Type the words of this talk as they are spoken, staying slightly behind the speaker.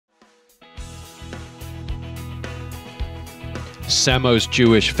Samost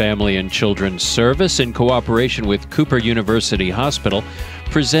Jewish Family and Children's Service, in cooperation with Cooper University Hospital,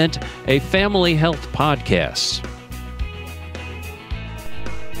 present a family health podcast.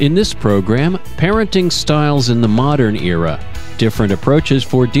 In this program, parenting styles in the modern era, different approaches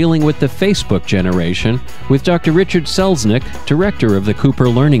for dealing with the Facebook generation, with Dr. Richard Selznick, director of the Cooper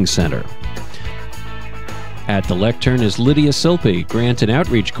Learning Center. At the lectern is Lydia Silpe, Grant and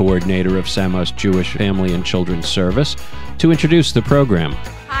Outreach Coordinator of Samost Jewish Family and Children's Service, to introduce the program.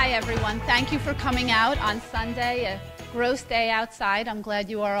 Hi, everyone. Thank you for coming out on Sunday, a gross day outside. I'm glad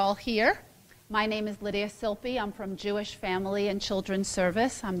you are all here. My name is Lydia Silpe. I'm from Jewish Family and Children's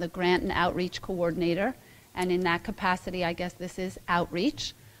Service. I'm the Grant and Outreach Coordinator, and in that capacity, I guess this is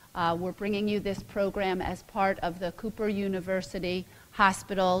outreach. We're bringing you this program as part of the Cooper University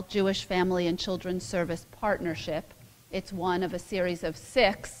Hospital Jewish Family and Children's Service Partnership. It's one of a series of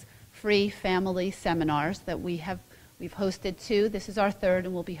 6 free family seminars that we've hosted 2. This is our 3rd,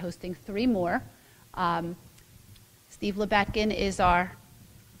 and we'll be hosting 3 more. Steve Lebetkin is our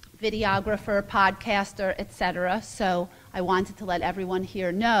videographer, podcaster, etc. So I wanted to let everyone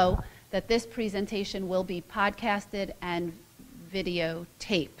here know that this presentation will be podcasted and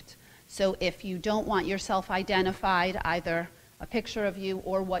videotaped. So if you don't want yourself identified, either a picture of you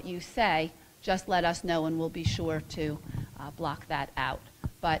or what you say, just let us know and we'll be sure to block that out.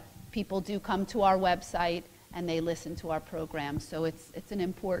 But people do come to our website and they listen to our program, so it's an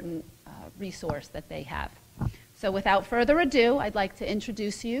important resource that they have. So without further ado, I'd like to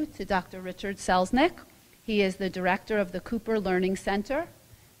introduce you to Dr. Richard Selznick. He is the director of the Cooper Learning Center.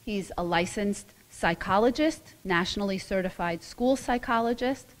 He's a licensed psychologist, nationally certified school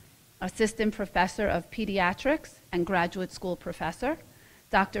psychologist, assistant professor of pediatrics, and graduate school professor.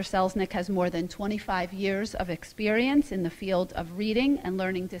 Dr. Selznick has more than 25 years of experience in the field of reading and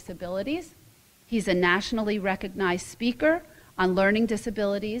learning disabilities. He's a nationally recognized speaker on learning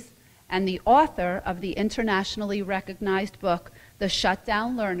disabilities and the author of the internationally recognized book, The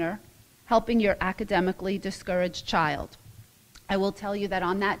Shutdown Learner, Helping Your Academically Discouraged Child. I will tell you that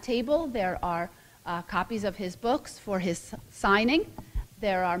on that table there are copies of his books for his signing.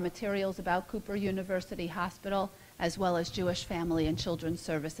 There are materials about Cooper University Hospital, as well as Jewish Family and Children's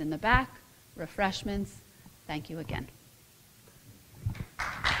Service in the back, refreshments. Thank you again.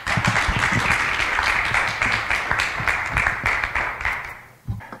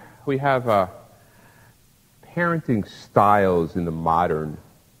 We have parenting styles in the modern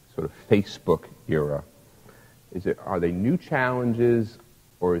sort of Facebook era. Are they new challenges,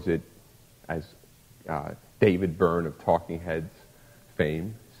 or is it, as David Byrne of Talking Heads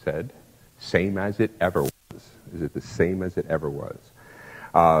fame said, same as it ever was? Is it the same as it ever was?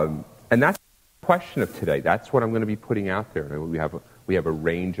 And that's the question of today. That's what I'm going to be putting out there. We have a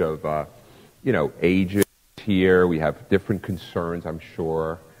range of ages here. We have different concerns, I'm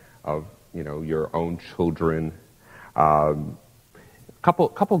sure, of your own children.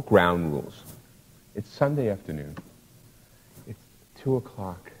 Couple ground rules. It's Sunday afternoon. It's 2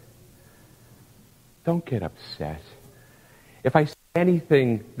 o'clock. Don't get upset. If I say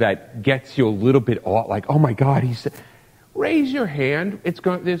anything that gets you a little bit off, like, oh my God, raise your hand.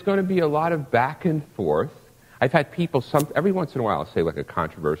 There's going to be a lot of back and forth. I've had people, every once in a while, I'll say like a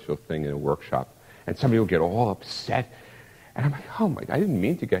controversial thing in a workshop, and somebody will get all upset. And I'm like, oh my God, I didn't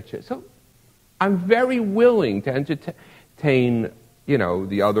mean to get you. So I'm very willing to entertain,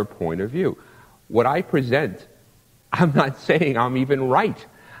 the other point of view. What I present, I'm not saying I'm even right.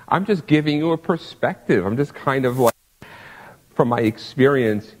 I'm just giving you a perspective. I'm just kind of like, from my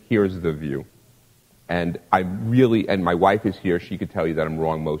experience, here's the view. And and my wife is here, she could tell you that I'm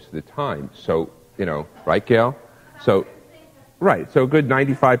wrong most of the time. So, right, Gail? So, right, so a good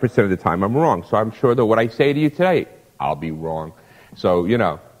 95% of the time I'm wrong. So I'm sure that what I say to you today, I'll be wrong. So,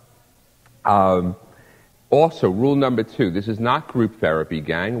 also, rule number 2, this is not group therapy,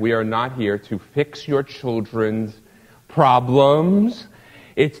 gang. We are not here to fix your children's problems.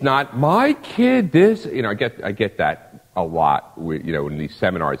 It's not my kid, this, I get that a lot, in these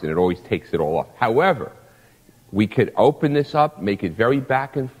seminars, and it always takes it all off. However, we could open this up, make it very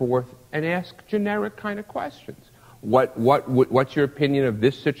back and forth, and ask generic kind of questions. What's your opinion of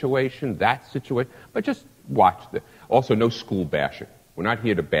this situation, that situation? But just watch this. Also, no school bashing. We're not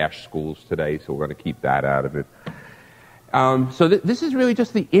here to bash schools today, so we're going to keep that out of it. So this is really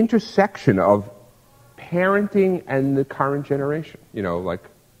just the intersection of parenting and the current generation,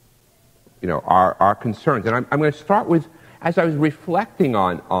 our concerns. And I'm going to start with, as I was reflecting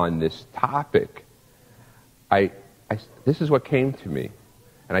on this topic, this is what came to me.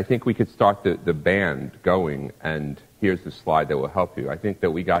 And I think we could start the band going, and here's the slide that will help you. I think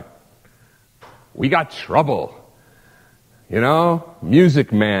that we got trouble. You know,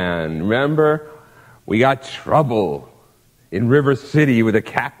 Music Man, remember? We got trouble in River City with a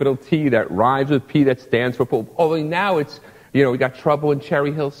capital T that rhymes with P that stands for pool. Only now it's, you know, we got trouble in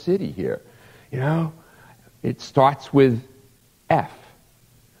Cherry Hill City here. You know, it starts with F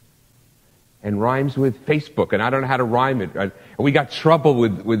and rhymes with Facebook, and I don't know how to rhyme it. And we got trouble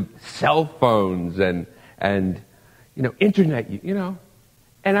with cell phones and you know, internet, you know.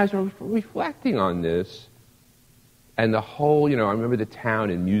 And as I was reflecting on this, and the whole, you know, I remember the town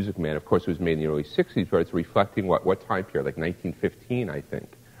in Music Man, of course it was made in the early 60s, but it's reflecting what time period, like 1915, I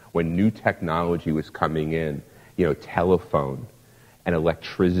think, when new technology was coming in, you know, telephone and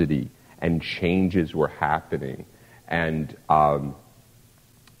electricity, and changes were happening. And,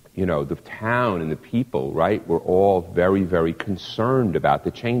 you know, the town and the people, right, were all very, very concerned about the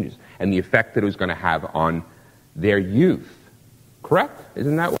changes and the effect that it was going to have on their youth. Correct?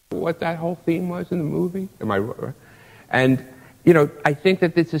 Isn't that what that whole theme was in the movie? Am I right? And, you know, I think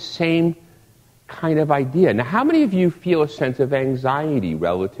that it's the same kind of idea. Now, how many of you feel a sense of anxiety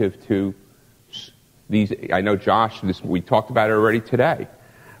relative to these? I know, Josh, we talked about it already today.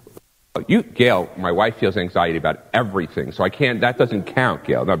 Gail, my wife, feels anxiety about everything, so I can't, that doesn't count,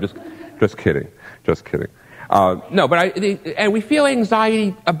 Gail. No, I'm just kidding. Just kidding. No, but and we feel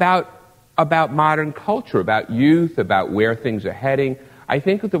anxiety about modern culture, about youth, about where things are heading. I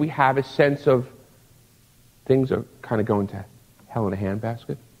think that we have a sense of things are kind of going to hell in a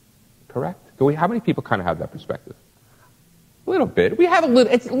handbasket. Correct? How many people kind of have that perspective? A little bit. We have a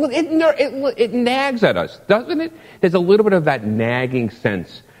little. It nags at us, doesn't it? There's a little bit of that nagging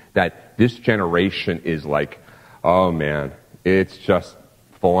sense that this generation is like, oh man, it's just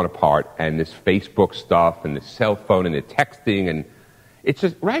falling apart, and this Facebook stuff, and the cell phone, and the texting, and it's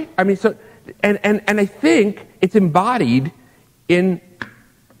just right. I mean, so, and I think it's embodied in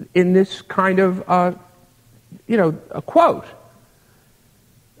this kind of, you know, a quote.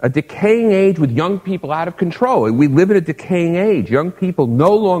 A decaying age with young people out of control. We live in a decaying age. Young people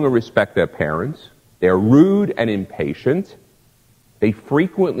no longer respect their parents. They're rude and impatient. They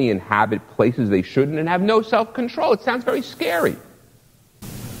frequently inhabit places they shouldn't and have no self-control. It sounds very scary.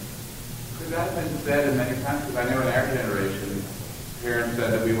 Could that have been said in many times? Because I know in our generation, parents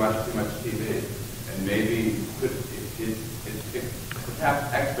said that we watch too much TV. And maybe it's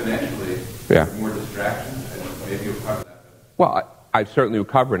perhaps exponentially more distractions. And maybe you'll cover that. Well, I certainly will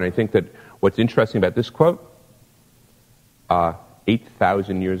cover it. And I think that what's interesting about this quote,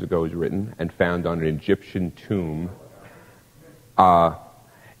 8,000 years ago was written and found on an Egyptian tomb or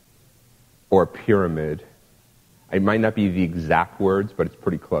pyramid. It might not be the exact words, but it's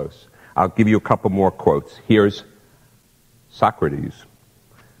pretty close. I'll give you a couple more quotes. Here's Socrates.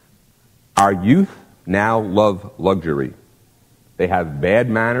 Our youth now love luxury. They have bad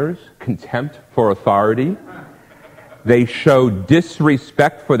manners, contempt for authority. They show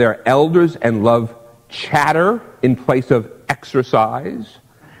disrespect for their elders and love chatter in place of exercise.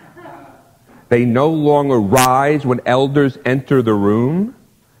 They no longer rise when elders enter the room.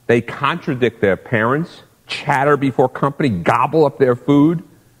 They contradict their parents, chatter before company, gobble up their food,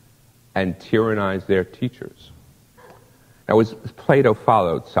 and tyrannize their teachers. Now, Plato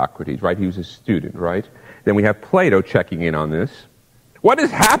followed Socrates, right? He was a student, right? Then we have Plato checking in on this. What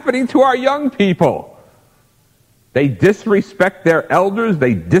is happening to our young people? They disrespect their elders,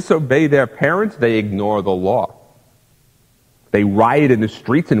 they disobey their parents, they ignore the law. They riot in the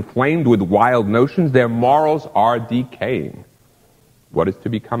streets inflamed with wild notions. Their morals are decaying. What is to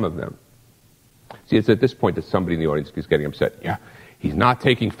become of them? See, it's at this point that somebody in the audience is getting upset. Yeah, he's not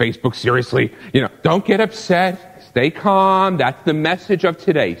taking Facebook seriously. You know, don't get upset. Stay calm. That's the message of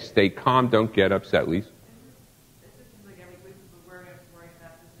today. Stay calm. Don't get upset, Lisa.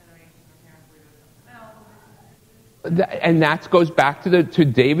 And that goes back to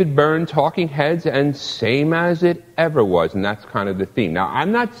David Byrne, Talking Heads, and same as it ever was, and that's kind of the theme. Now,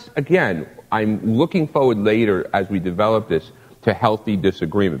 I'm looking forward later as we develop this to healthy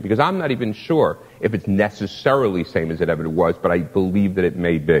disagreement, because I'm not even sure if it's necessarily same as it ever was, but I believe that it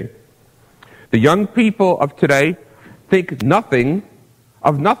may be. The young people of today think nothing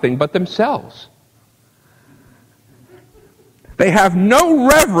of nothing but themselves. They have no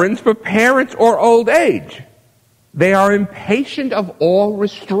reverence for parents or old age. They are impatient of all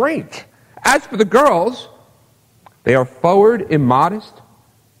restraint. As for the girls, they are forward, immodest,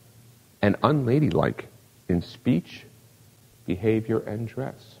 and unladylike in speech, behavior, and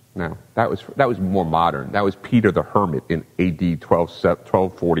dress. Now, that was more modern. That was Peter the Hermit in AD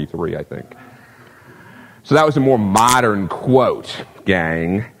 1243, I think. So that was a more modern quote,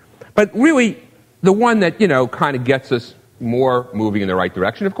 gang. But really, the one that, kind of gets us more moving in the right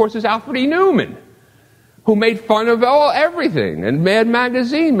direction, of course, is Alfred E. Newman. who made fun of everything, and Mad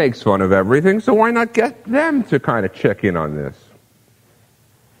Magazine makes fun of everything, so why not get them to kind of check in on this?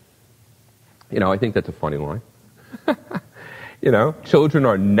 You know, I think that's a funny line. You know, children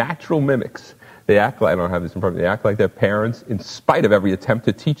are natural mimics. They act like, I don't have this in front of me, they act like their parents in spite of every attempt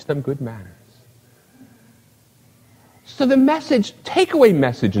to teach them good manners. So the message, takeaway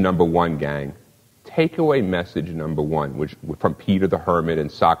message number one, gang, takeaway message number one, which from Peter the Hermit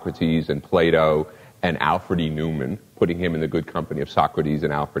and Socrates and Plato and Alfred E. Newman, putting him in the good company of Socrates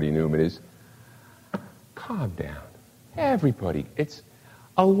and Alfred E. Newman, is calm down. Everybody, it's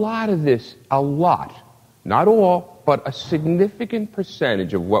a lot of this, not all, but a significant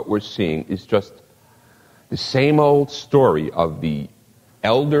percentage of what we're seeing is just the same old story of the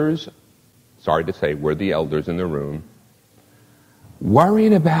elders, sorry to say, we're the elders in the room,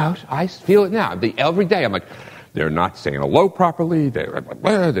 worrying about, I feel it now, every day I'm like, they're not saying hello properly,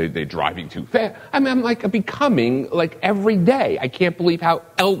 they're driving too fast. I mean, I'm becoming, like, every day. I can't believe how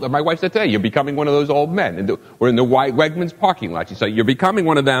my wife said today, you're becoming one of those old men. We're in the Wegmans parking lot. She said, you're becoming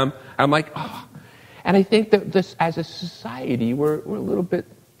one of them. I'm like, oh. And I think that this, as a society, we're a little bit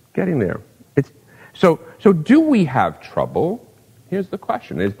getting there. So do we have trouble? Here's the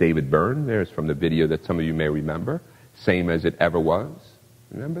question. There's David Byrne. There's from the video that some of you may remember. Same as it ever was.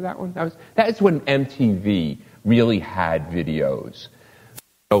 Remember that one? That's when MTV really had videos.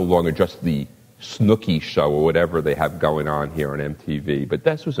 No longer just the Snooki show or whatever they have going on here on MTV. But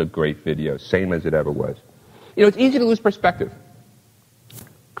this was a great video. Same as it ever was. You know, it's easy to lose perspective.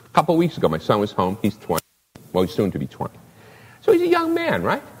 A couple of weeks ago, my son was home. He's 20. Well, he's soon to be 20. So he's a young man,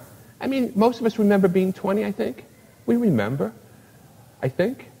 right? I mean, most of us remember being 20, I think. We remember, I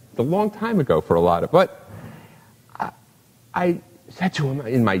think. It's a long time ago for a lot of... But I said to him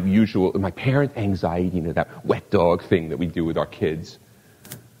in my parent anxiety, you know, that wet dog thing that we do with our kids.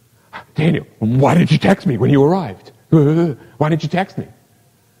 Daniel, why did you text me when you arrived? Why did you text me?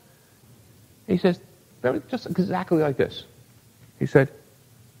 He says, just exactly like this. He said,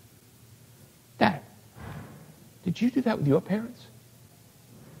 Dad, did you do that with your parents?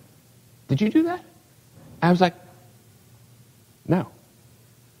 Did you do that? I was like, no.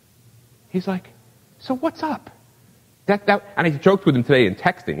 He's like, so what's up? And I joked with him today in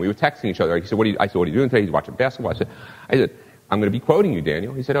texting. We were texting each other. He said, I said, what are you doing today? He's watching basketball. I said, I'm going to be quoting you,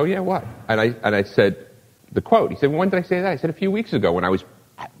 Daniel. He said, oh, yeah, what? And I said, the quote. He said, well, when did I say that? I said, a few weeks ago when I was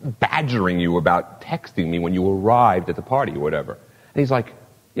badgering you about texting me when you arrived at the party or whatever. And he's like,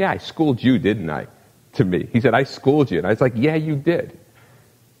 yeah, I schooled you, didn't I? To me. He said, I schooled you. And I was like, yeah, you did.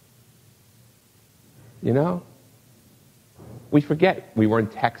 You know? We forget we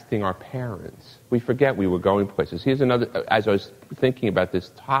weren't texting our parents. We forget we were going places. Here's another, as I was thinking about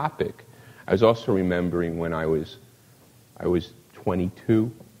this topic, I was also remembering when I was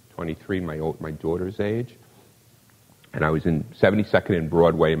 22, 23, my daughter's age, and I was in 72nd and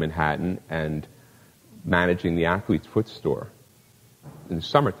Broadway in Manhattan and managing the Athlete's Foot store in the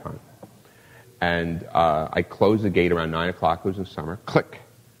summertime. And I closed the gate around 9 o'clock, it was in summer, click.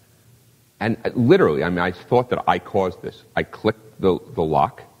 And literally, I mean, I thought that I caused this. I clicked the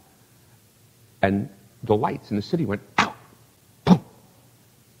lock, and the lights in the city went out. Boom.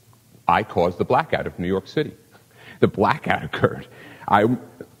 I caused the blackout of New York City. The blackout occurred. I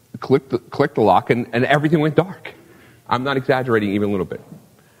clicked the lock, and everything went dark. I'm not exaggerating even a little bit.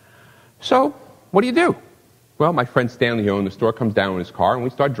 So, what do? Well, my friend Stanley, who owned the store, comes down in his car, and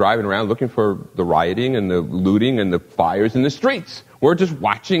we start driving around looking for the rioting and the looting and the fires in the streets. We're just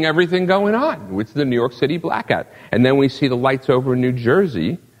watching everything going on. It's the New York City blackout. And then we see the lights over in New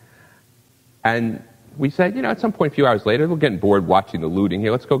Jersey, and we said, you know, at some point a few hours later, we're getting bored watching the looting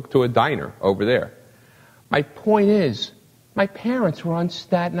here. Let's go to a diner over there. My point is, my parents were on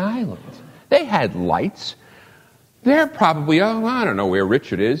Staten Island. They had lights. They're probably, I don't know where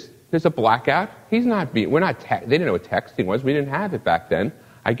Richard is. There's a blackout. They didn't know what texting was. We didn't have it back then.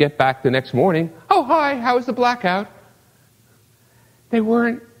 I get back the next morning. Oh, hi, how was the blackout? They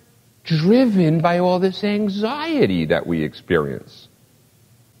weren't driven by all this anxiety that we experience.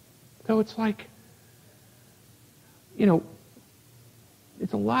 So it's like, you know,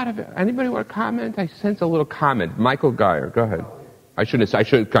 it's a lot of it. Anybody want to comment? I sense a little comment. Michael Geyer, go ahead. I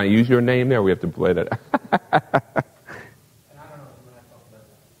should kind of use your name there. We have to play that.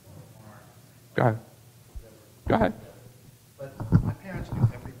 Go ahead. Go ahead. But my parents knew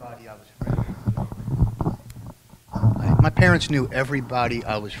everybody I was friendly with. My parents knew everybody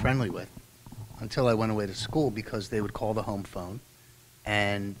I was friendly with until I went away to school, because they would call the home phone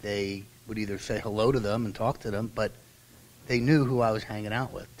and they would either say hello to them and talk to them, but they knew who I was hanging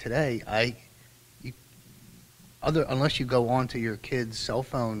out with. Today, unless you go on to your kids' cell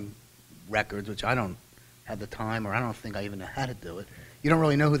phone records, which I don't had the time, or I don't think I even know how to do it. You don't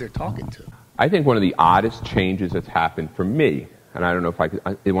really know who they're talking to. I think one of the oddest changes that's happened for me, and I don't know if I could,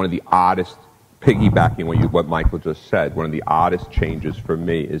 one of the oddest, piggybacking what Michael just said, one of the oddest changes for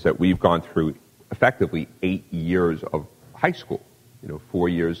me is that we've gone through effectively 8 years of high school. 4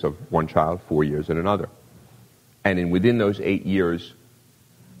 years of one child, 4 years in another. And within those 8 years,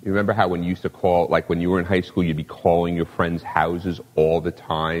 you remember how when you used to call, like when you were in high school, you'd be calling your friends' houses all the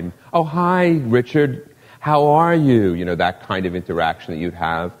time? Oh, hi, Richard. How are you? That kind of interaction that you'd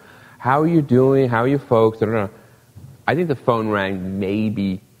have. How are you doing? How are you folks? I don't know. I think the phone rang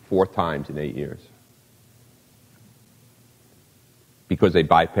maybe 4 times in 8 years. Because they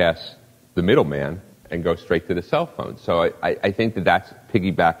bypass the middleman and go straight to the cell phone. So I think that's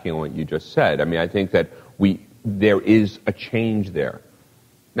piggybacking on what you just said. I mean, I think that there is a change there.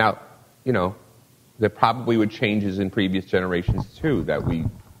 Now, there probably were changes in previous generations too that we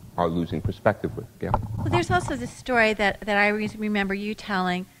are losing perspective with. Yeah. Well, there's also this story that I remember you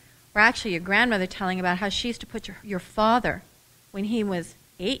telling, or actually your grandmother telling, about how she used to put your father, when he was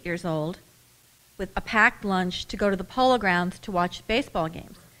 8 years old, with a packed lunch to go to the polo grounds to watch baseball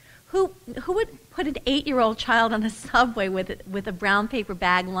games. Who would put an 8-year-old child on a subway with a brown paper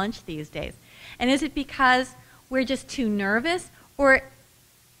bag lunch these days? And is it because we're just too nervous, or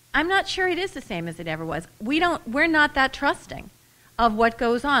I'm not sure it is the same as it ever was. We're not that trusting of what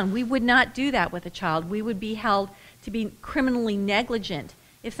goes on. We would not do that with a child. We would be held to be criminally negligent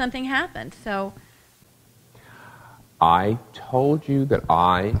if something happened. So I told you that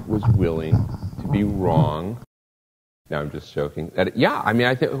I was willing to be wrong. No, I'm just joking. I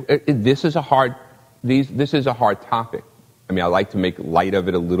think this is a hard topic. I mean, I like to make light of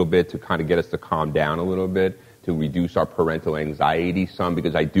it a little bit to kind of get us to calm down a little bit, to reduce our parental anxiety some,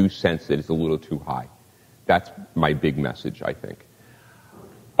 because I do sense that it's a little too high. That's my big message, I think.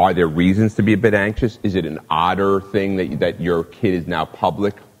 Are there reasons to be a bit anxious? Is it an odder thing that your kid is now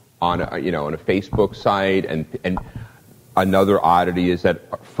public on a Facebook site? And another oddity is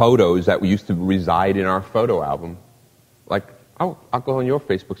that photos that used to reside in our photo album, like, oh, I'll go on your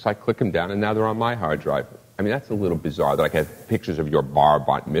Facebook site, click them down, and now they're on my hard drive. I mean, that's a little bizarre that I can have pictures of your bar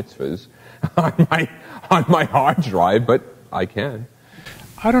mitzvahs on my hard drive, but I can.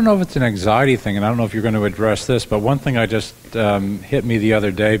 I don't know if it's an anxiety thing, and I don't know if you're going to address this, but one thing I just hit me the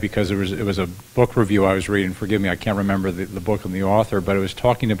other day, because it was a book review I was reading. Forgive me, I can't remember the book and the author, but it was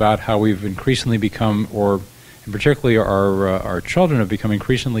talking about how we've increasingly become, or particularly our children have become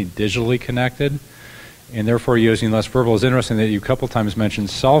increasingly digitally connected, and therefore using less verbal. It's interesting that you a couple times mentioned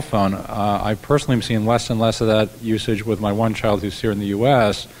cell phone. I personally am seeing less and less of that usage with my one child who's here in the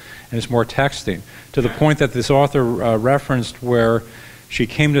U.S., and it's more texting, to the point that this author referenced where she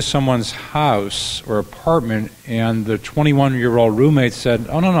came to someone's house or apartment, and the 21-year-old roommate said,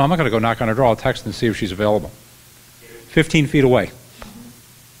 oh, no, I'm not going to go knock on her door. I'll text and see if she's available. 15 feet away.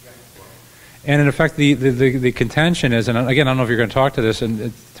 And in effect, the contention is, and again, I don't know if you're going to talk to this,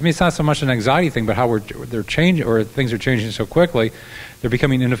 and to me it's not so much an anxiety thing, but how they're changing, or things are changing so quickly, they're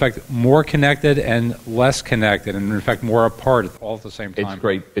becoming, in effect, more connected and less connected, and in effect, more apart all at the same time. It's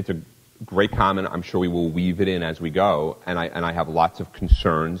great. It's a great comment. I'm sure we will weave it in as we go, and I have lots of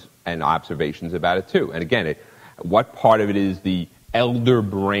concerns and observations about it too. And again, what part of it is the elder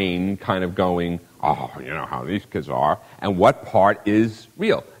brain kind of going, oh, you know how these kids are, and what part is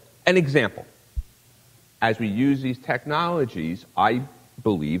real? An example. As we use these technologies, I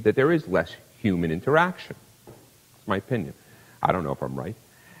believe that there is less human interaction. That's my opinion. I don't know if I'm right.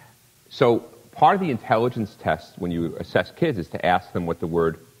 So part of the intelligence test when you assess kids is to ask them what the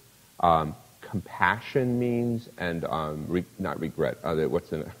word compassion means and not regret.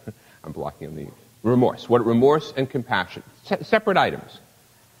 What's in it? I'm blocking on the remorse. What remorse and compassion, separate items.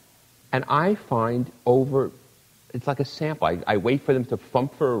 And I find it's like a sample. I wait for them to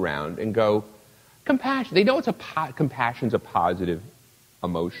fumfer around and go, compassion. They know compassion's a positive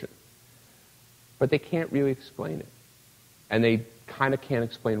emotion, but they can't really explain it. And they kind of can't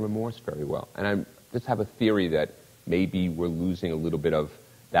explain remorse very well. And I just have a theory that maybe we're losing a little bit of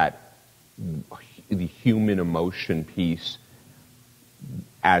the human emotion piece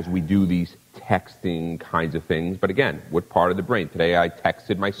as we do these texting kinds of things. But again, what part of the brain? Today I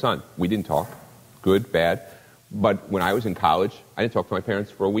texted my son. We didn't talk. Good, bad. But when I was in college, I didn't talk to my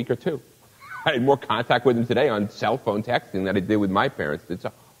parents for a week or two. I had more contact with them today on cell phone texting than I did with my parents.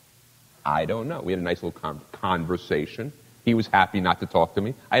 I don't know. We had a nice little conversation. He was happy not to talk to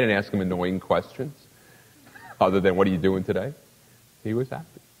me. I didn't ask him annoying questions other than, what are you doing today? He was happy.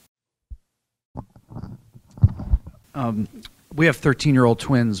 We have 13-year-old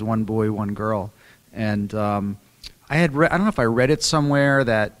twins, one boy, one girl. And I don't know if I read it somewhere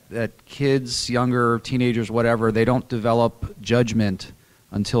that kids, younger teenagers, whatever, they don't develop judgment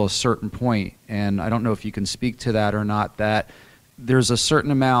until a certain point. And I don't know if you can speak to that or not, that there's a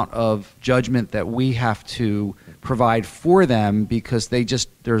certain amount of judgment that we have to provide for them because I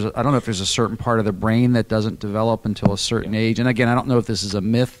don't know if there's a certain part of the brain that doesn't develop until a certain age. And again, I don't know if this is a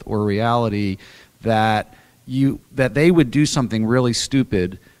myth or reality that they would do something really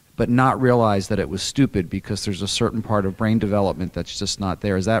stupid but not realize that it was stupid because there's a certain part of brain development that's just not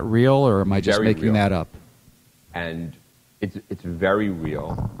there. Is that real, or am I just making that up? And it's very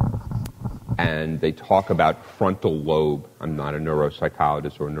real. And they talk about frontal lobe. I'm not a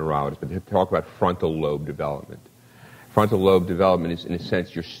neuropsychologist or a neurologist, but they talk about frontal lobe development. Frontal lobe development is, in a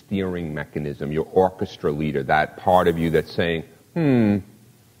sense, your steering mechanism, your orchestra leader, that part of you that's saying,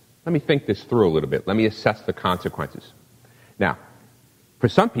 let me think this through a little bit. Let me assess the consequences. Now, for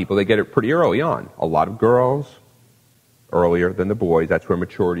some people, they get it pretty early on. A lot of girls, earlier than the boys. That's where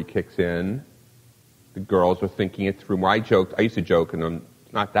maturity kicks in. The girls are thinking it through. I used to joke, and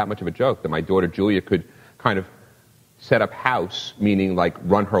it's not that much of a joke, that my daughter Julia could kind of set up house, meaning like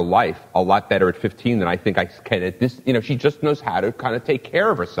run her life a lot better at 15 than I think I can at this. She just knows how to kind of take care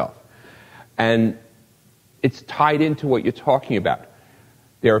of herself. And it's tied into what you're talking about.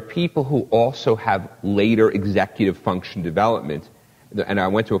 There are people who also have later executive function development. And I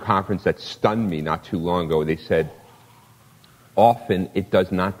went to a conference that stunned me not too long ago. They said, often it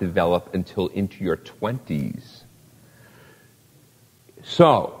does not develop until into your 20s.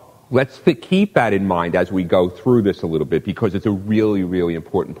 So let's keep that in mind as we go through this a little bit, because it's a really, really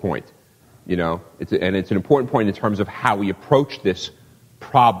important point. It's an important point in terms of how we approach this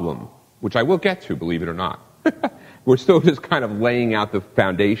problem, which I will get to, believe it or not. We're still just kind of laying out the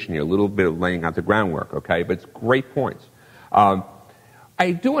foundation here, a little bit of laying out the groundwork, okay? But it's great points.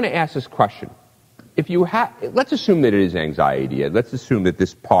 I do want to ask this question. Let's assume that it is anxiety. Let's assume that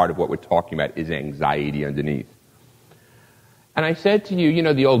this part of what we're talking about is anxiety underneath. And I said to you,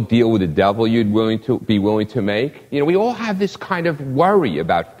 the old deal with the devil you'd be willing to make. We all have this kind of worry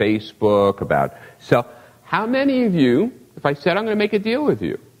about Facebook, about self. How many of you, if I said I'm going to make a deal with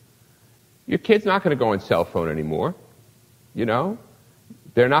you, your kid's not going to go on cell phone anymore, They're not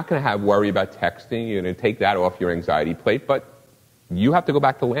going to have worry about texting. You're going to take that off your anxiety plate, but you have to go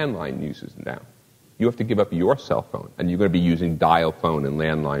back to landline uses now. You have to give up your cell phone, and you're going to be using dial phone and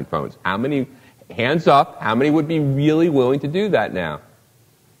landline phones. How many, hands up, how many would be really willing to do that now?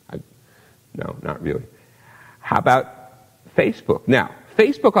 No, not really. How about Facebook? Now,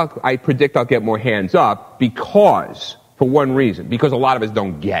 Facebook, I predict I'll get more hands up because, for one reason, because a lot of us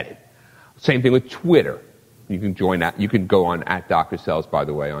don't get it. Same thing with Twitter. You can join that. You can go on at Dr. Selz, by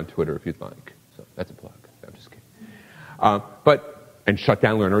the way, on Twitter if you'd like. So that's a plug. I'm just kidding. And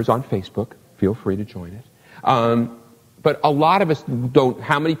Shutdown Learner is on Facebook. Feel free to join it. But a lot of us don't.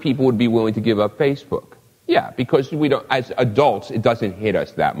 How many people would be willing to give up Facebook? Yeah, because we don't. As adults, it doesn't hit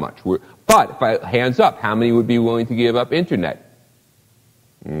us that much. But if hands up, how many would be willing to give up internet?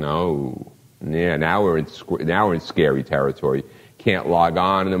 No. Yeah. Now we're in scary territory. Can't log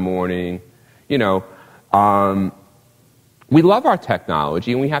on in the morning. We love our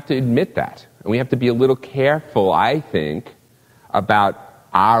technology, and we have to admit that. And we have to be a little careful, I think, about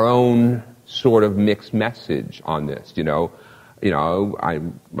our own sort of mixed message on this. My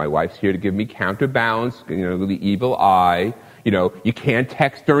wife's here to give me counterbalance, the evil eye. You can't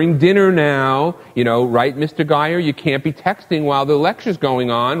text during dinner now, right, Mr. Geyer? You can't be texting while the lecture's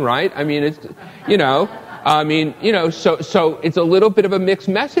going on, right? I mean, so it's a little bit of a mixed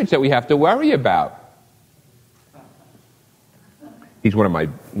message that we have to worry about. He's one of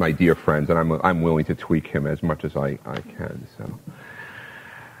my dear friends, and I'm willing to tweak him as much as I can. So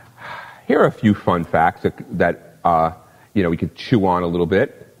here are a few fun facts that we could chew on a little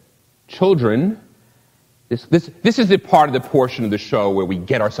bit. Children, this is the part of the portion of the show where we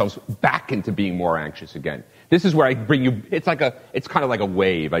get ourselves back into being more anxious again. This is where I bring you. It's kind of like a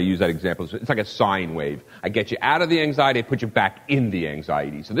wave. I use that example. It's like a sine wave. I get you out of the anxiety, I put you back in the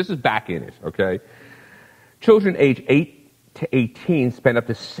anxiety. So this is back in it. Okay. Children age 8 to 18 spend up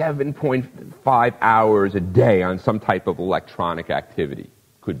to 7.5 hours a day on some type of electronic activity.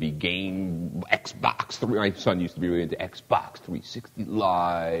 Could be game, Xbox. My son used to be really into Xbox 360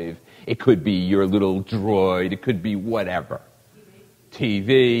 Live. It could be your little droid. It could be whatever.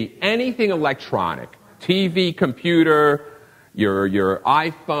 TV, anything electronic. TV, computer, your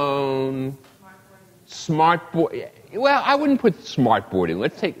iPhone, smartboard. Well, I wouldn't put smartboard in.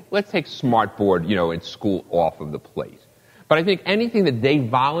 Let's take smartboard, in school off of the plate. But I think anything that they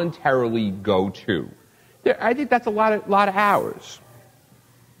voluntarily go to, I think that's a lot of hours.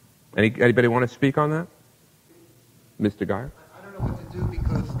 Anybody want to speak on that? Mr. Geyer? I don't know what to do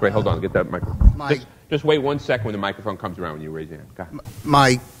because... Wait, hold on. Get that microphone. Just wait 1 second when the microphone comes around when you raise your hand. Go ahead.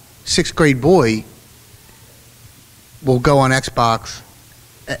 My 6th grade boy will go on Xbox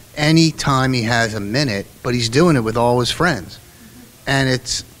any time he has a minute, but he's doing it with all his friends. And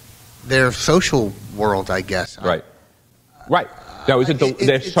it's their social world, I guess. Right. Right. That was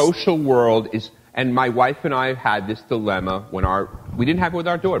their social world is... And my wife and I had this dilemma when we didn't have it with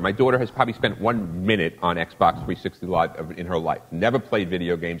our daughter. My daughter has probably spent 1 minute on Xbox 360 Live in her life. Never played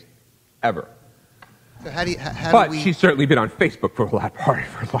video games, ever. So how but do we... she's certainly been on Facebook for a lot part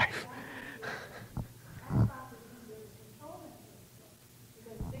of her life.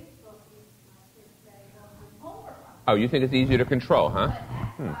 Oh, you think it's easier to control, huh?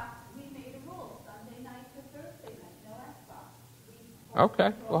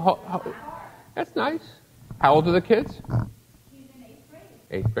 Okay. Well, that's nice. How old are the kids? He's in 8th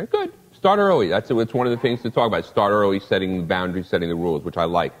grade. 8th grade. Good. Start early. It's one of the things to talk about. Start early, setting the boundaries, setting the rules, which I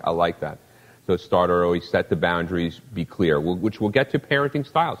like. I like that. So start early, set the boundaries, be clear, which we'll get to parenting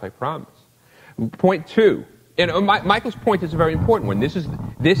styles, I promise. Point 2. And Michael's point is a very important one. This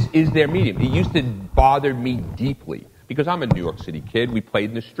is their medium. It used to bother me deeply because I'm a New York City kid. We played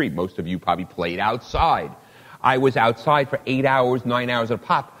in the street. Most of you probably played outside. I was outside for 8 hours, 9 hours at a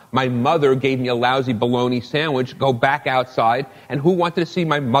pop. My mother gave me a lousy bologna sandwich, go back outside, and who wanted to see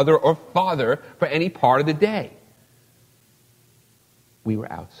my mother or father for any part of the day? We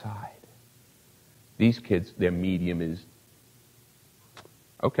were outside. These kids, their medium is,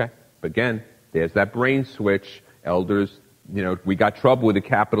 okay, again, there's that brain switch. Elders, we got trouble with a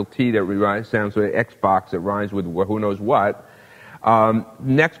capital T that sounds like Xbox, that rhymes with who knows what.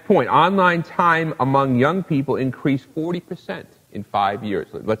 Next point, online time among young people increased 40% in 5 years.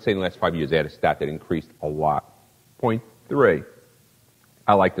 Let's say in the last 5 years, they had a stat that increased a lot. Point 3,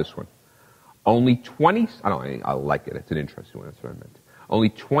 I like this one. Only I like it, it's an interesting one, that's what I meant. Only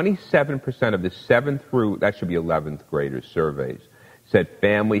 27% of the 7th through, that should be 11th graders surveys, said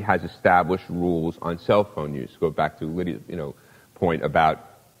family has established rules on cell phone use. Go back to Lydia's point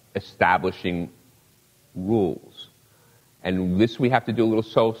about establishing rules. And this we have to do a little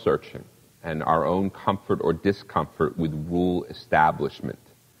soul searching and our own comfort or discomfort with rule establishment,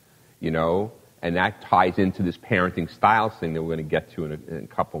 and that ties into this parenting styles thing that we're going to get to in a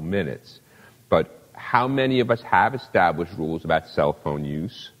couple minutes. But how many of us have established rules about cell phone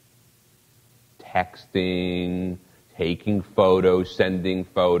use, texting, taking photos, sending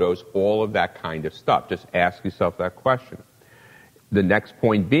photos, all of that kind of stuff? Just ask yourself that question. The next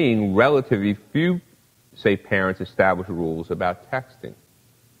point being, relatively few, say, parents establish rules about texting.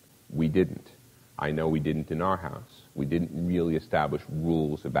 We didn't. I know we didn't in our house. We didn't really establish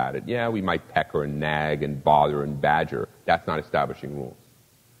rules about it. Yeah, we might pecker and nag and bother and badger. That's not establishing rules.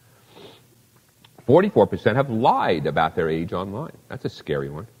 44% have lied about their age online. That's a scary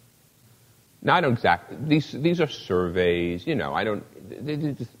one. Now, I don't exactly, these are surveys, you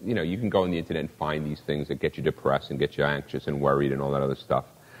can go on the internet and find these things that get you depressed and get you anxious and worried and all that other stuff.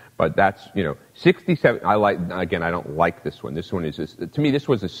 But that's, 67, I don't like this one. This one is, to me, this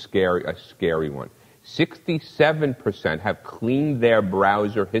was a scary one. 67% have cleaned their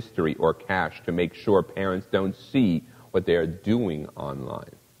browser history or cache to make sure parents don't see what they are doing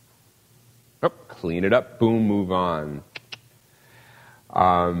online. Oh, clean it up, boom, move on.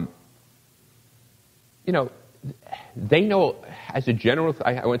 They know, as a general,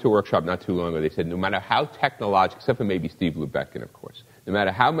 I went to a workshop not too long ago, they said no matter how technological, except for maybe Steve Lubekin, of course, no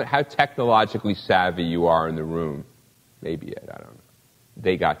matter how technologically savvy you are in the room, maybe Ed, I don't know,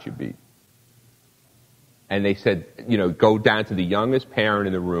 they got you beat. And they said, go down to the youngest parent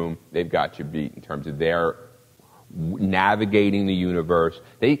in the room, they've got you beat in terms of their navigating the universe.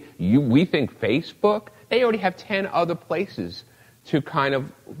 We think Facebook, they already have 10 other places to kind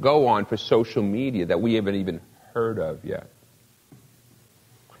of go on for social media that we haven't even heard of yet.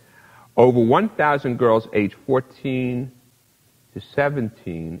 Over 1,000 girls aged 14 to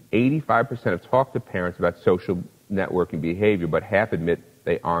 17, 85% have talked to parents about social networking behavior, but half admit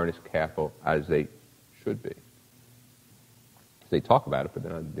they aren't as careful as they should be. They talk about it, but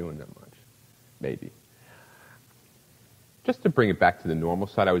they're not doing that much, maybe. Just to bring it back to the normal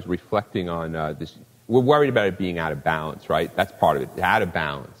side, I was reflecting on this. We're worried about it being out of balance, right? That's part of it. Out of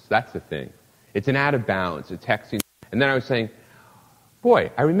balance. That's the thing. It's an out of balance, a texting. And then I was saying,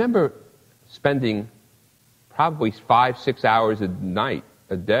 boy, I remember spending probably 5-6 hours a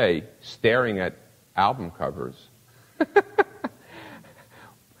day staring at album covers.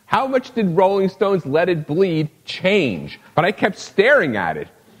 How much did Rolling Stone's Let It Bleed change? But I kept staring at it.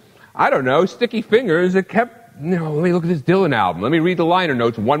 I don't know, sticky fingers, it kept, let me look at this Dylan album. Let me read the liner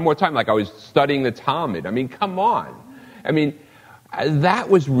notes one more time like I was studying the Talmud. I mean, come on. I mean, that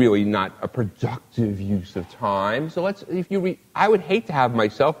was really not a productive use of time. So I would hate to have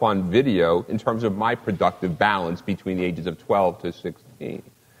myself on video in terms of my productive balance between the ages of 12 to 16.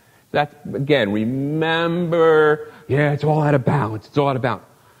 That's, again, remember, yeah, it's all out of balance. It's all out of balance.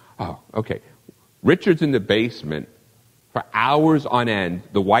 Oh, okay. Richard's in the basement for hours on end.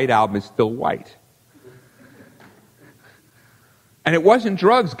 The White Album is still white. And it wasn't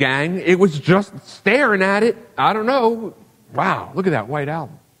drugs, gang. It was just staring at it. I don't know. Wow, look at that White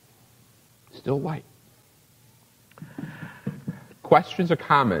Album. Still white. Questions or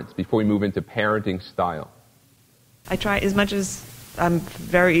comments before we move into parenting style? I try as much as I'm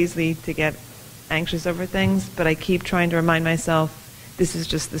very easily to get anxious over things, but I keep trying to remind myself this is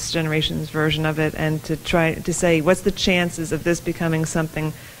just this generation's version of it, and to try to say, what's the chances of this becoming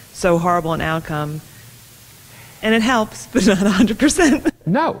something so horrible an outcome? And it helps, but not 100%.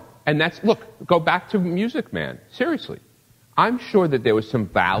 No. And that's, look, go back to Music Man. Seriously. I'm sure that there was some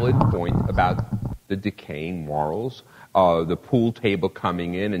valid point about the decaying morals, the pool table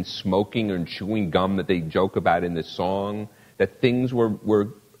coming in and smoking and chewing gum that they joke about in the song, that things were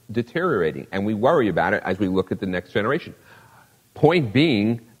deteriorating. And we worry about it as we look at the next generation. Point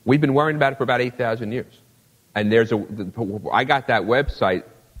being, we've been worrying about it for about 8,000 years. And I got that website,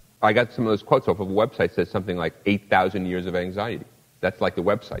 I got some of those quotes off of a website that says something like 8,000 years of anxiety. That's like the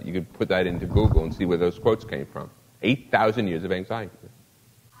website. You could put that into Google and see where those quotes came from. 8,000 years of anxiety.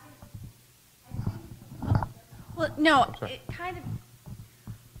 Well, no, it kind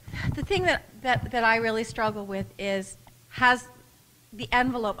of, the thing that I really struggle with is, has the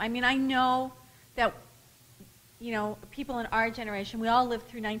envelope, I mean, I know that, you know, people in our generation, we all lived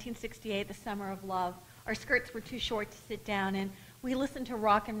through 1968, the summer of love. Our skirts were too short to sit down in. We listened to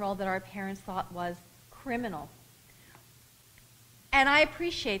rock and roll that our parents thought was criminal. And I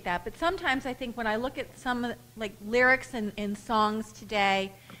appreciate that, but sometimes I think when I look at some of like lyrics in songs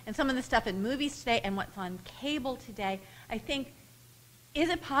today, and some of the stuff in movies today, and what's on cable today, I think, is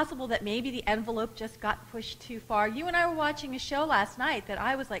it possible that maybe the envelope just got pushed too far? You and I were watching a show last night that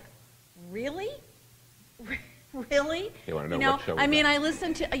I was like, really? Really? You want to know what show? I mean, I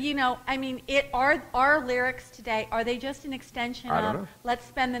listened to, are lyrics today, are they just an extension of let's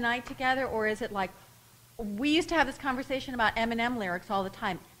spend the night together, or is it like, we used to have this conversation about Eminem lyrics all the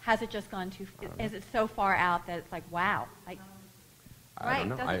time. Has it just gone too, is it so far out that it's like, wow. Like, right,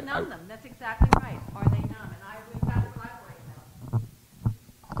 doesn't numb them. That's exactly right. Are they numb? And that's what I worry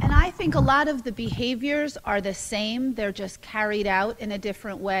about. And I think a lot of the behaviors are the same. They're just carried out in a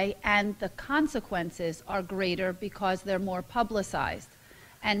different way, and the consequences are greater because they're more publicized.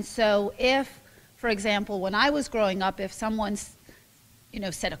 And so if, for example, when I was growing up, if someone,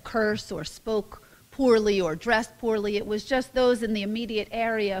 said a curse or spoke poorly or dressed poorly, it was just those in the immediate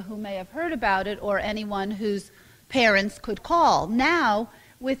area who may have heard about it, or anyone whose parents could call. Now,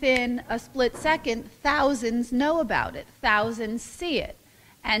 within a split second, thousands know about it, thousands see it.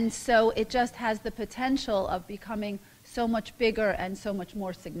 And so it just has the potential of becoming so much bigger and so much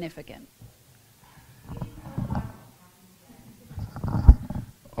more significant.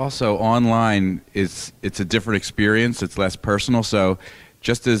 Also, online, it's a different experience. It's less personal. So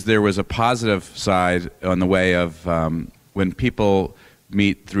just as there was a positive side on the way of when people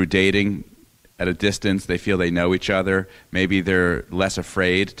meet through dating at a distance, they feel they know each other. Maybe they're less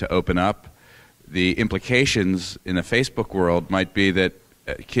afraid to open up. The implications in the Facebook world might be that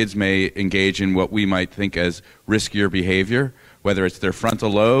kids may engage in what we might think as riskier behavior, whether it's their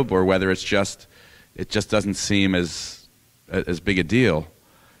frontal lobe or whether it just doesn't seem as big a deal.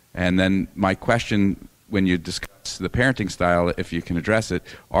 And then my question, when you discuss the parenting style, if you can address it,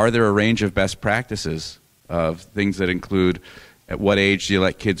 are there a range of best practices of things that include at what age do you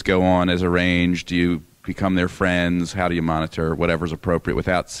let kids go on as a range? Do you become their friends? How do you monitor whatever's appropriate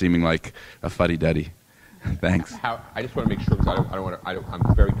without seeming like a fuddy-duddy? Thanks. I just want to make sure, because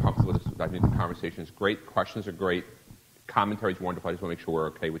I'm very comfortable with this. I think the conversation is great. Questions are great. Commentary is wonderful. I just want to make sure we're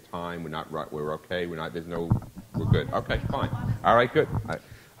okay with time. We're okay. We're good. Okay, fine. All right, good.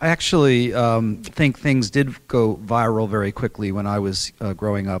 I actually think things did go viral very quickly when I was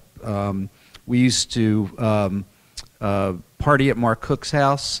growing up. We used to party at Mark Cook's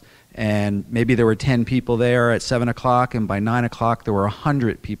house, and maybe there were 10 people there at 7 o'clock, and by 9 o'clock there were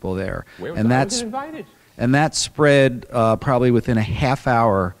 100 people there. Where was I invited? And that spread probably within a half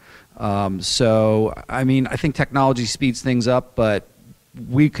hour. So, I mean, I think technology speeds things up, but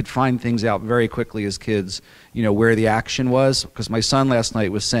we could find things out very quickly as kids, where the action was. Because my son last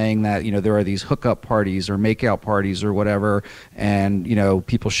night was saying that, there are these hookup parties or make-out parties or whatever, and,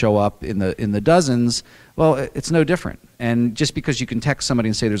 people show up in the dozens. Well, it's no different. And just because you can text somebody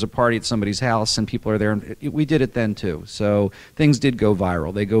and say there's a party at somebody's house and people are there, we did it then too. So things did go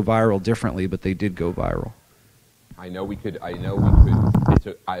viral. They go viral differently, but they did go viral. I know we could.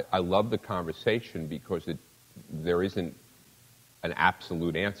 I love the conversation because there isn't an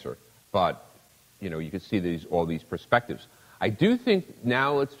absolute answer, but you can see all these perspectives. I do think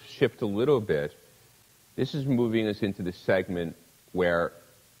now let's shift a little bit. This is moving us into the segment where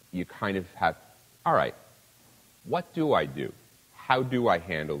you kind of have, all right, what do I do? How do I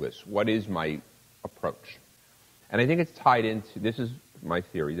handle this? What is my approach? And I think it's tied into, this is my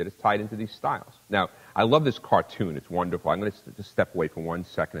theory, that it's tied into these styles. Now, I love this cartoon. It's wonderful. I'm going to just step away for 1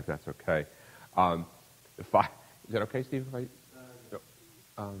 second, if that's okay. Is that okay, Steve?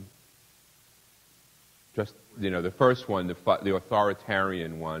 Just, the first one, the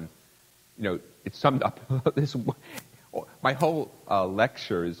authoritarian one, it summed up this. My whole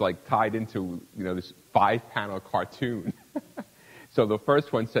lecture is like tied into, this 5-panel cartoon. So the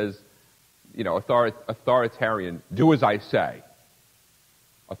first one says, authoritarian, do as I say.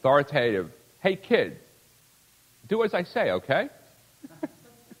 Authoritative, hey kid, do as I say, okay?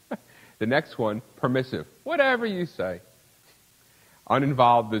 The next one, permissive, whatever you say.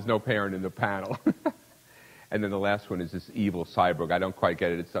 Uninvolved, there's no parent in the panel. And then the last one is this evil cyborg. I don't quite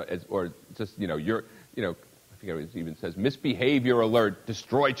get it. Or just, I forget what it even says, misbehavior alert,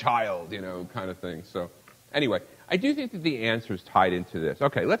 destroy child, kind of thing. So anyway, I do think that the answer is tied into this.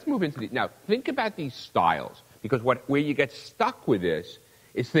 Okay, let's move into now, think about these styles, because where you get stuck with this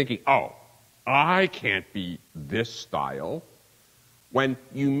is thinking, oh, I can't be this style, when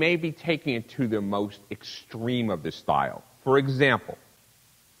you may be taking it to the most extreme of the style. For example,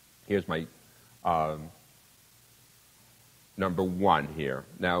 here's my number one here.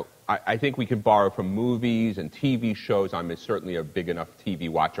 Now, I think we can borrow from movies and TV shows. I'm certainly a big enough TV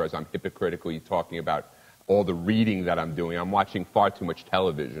watcher, as I'm hypocritically talking about all the reading that I'm doing. I'm watching far too much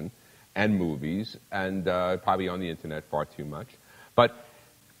television and movies, and probably on the internet far too much. But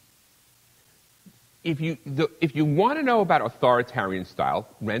if you want to know about authoritarian style,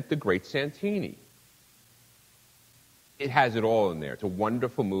 rent The Great Santini. It has it all in there. It's a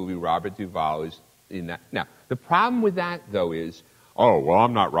wonderful movie. Robert Duvall is in that. Now, the problem with that, though, is, oh, well,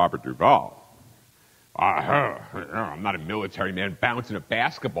 I'm not Robert Duvall. I'm not a military man bouncing a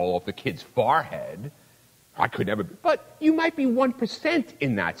basketball off the kid's forehead. I could never be. But you might be 1%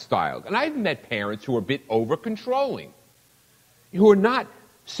 in that style. And I've met parents who are a bit over-controlling, who are not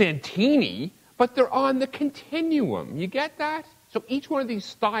Santini, but they're on the continuum. You get that? So each one of these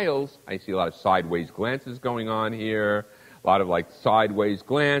styles, I see a lot of sideways glances going on here, a lot of sideways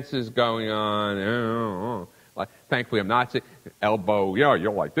glances going on. Thankfully, I'm not saying elbow, yeah,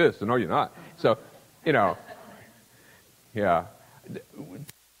 you're like this. No, you're not. So, yeah.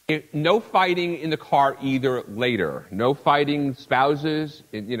 No fighting in the car either later. No fighting spouses.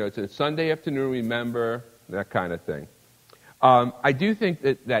 It's a Sunday afternoon, remember, that kind of thing. I do think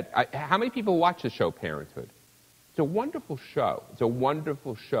that how many people watch the show Parenthood? It's a wonderful show. It's a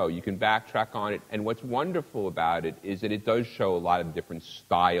wonderful show. You can backtrack on it. And what's wonderful about it is that it does show a lot of different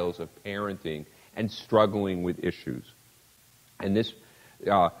styles of parenting and struggling with issues. And this,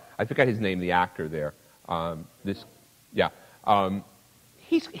 I forgot his name, the actor there.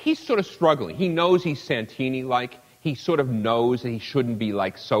 He's sort of struggling. He knows he's Santini-like. He sort of knows that he shouldn't be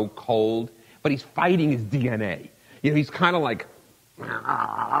so cold, but he's fighting his DNA. He's kind of like,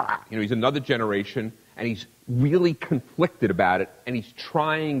 he's another generation, and he's really conflicted about it, and he's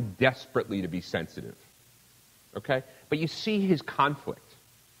trying desperately to be sensitive. Okay? But you see his conflict.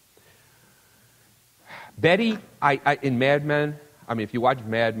 Betty, in Mad Men, if you watch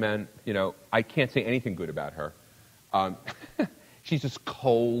Mad Men, I can't say anything good about her. She's just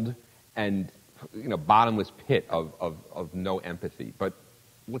cold and, bottomless pit of no empathy. But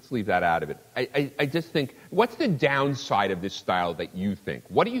let's leave that out of it. I just think, what's the downside of this style that you think?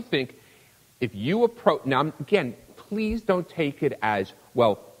 What do you think if you approach... Now, again, please don't take it as,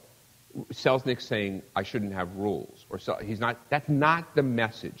 well, Selznick saying I shouldn't have rules. That's not the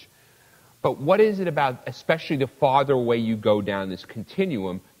message. But what is it about, especially the farther away you go down this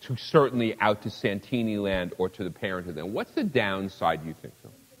continuum, to certainly out to Santini land or to the Parenthood land? What's the downside, you think so?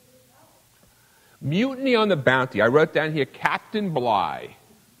 Mutiny on the Bounty. I wrote down here, Captain Bligh.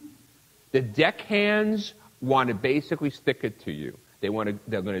 The deckhands want to basically stick it to you. They're going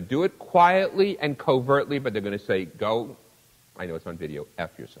to do it quietly and covertly, but they're going to say, go, I know it's on video,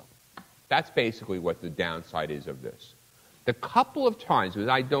 F yourself. That's basically what the downside is of this. The couple of times, because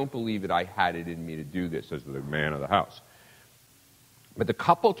I don't believe that I had it in me to do this as the man of the house, but the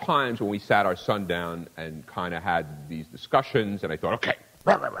couple of times when we sat our son down and kind of had these discussions, and I thought, okay,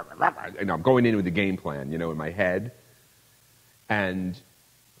 and I'm going in with the game plan, in my head, and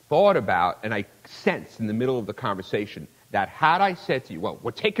thought about, and I sensed in the middle of the conversation that had I said to you, well,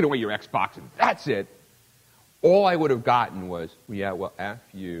 we're taking away your Xbox and that's it, all I would have gotten was, yeah, well, F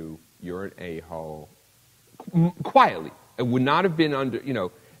you, you're an a-hole. Quietly. It would not have been under,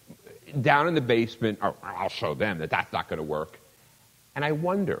 down in the basement, or I'll show them that that's not going to work. And I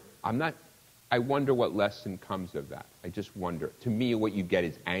wonder what lesson comes of that. I just wonder. To me, what you get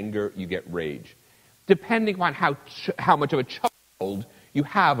is anger, you get rage. Depending on how much of a chokehold you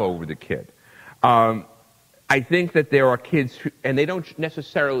have over the kid. I think that there are kids who, and they don't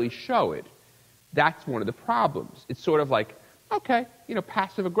necessarily show it. That's one of the problems. It's sort of like, okay,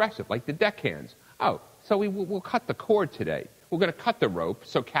 passive aggressive, like the deckhands. Oh, so we'll cut the cord today. We're going to cut the rope,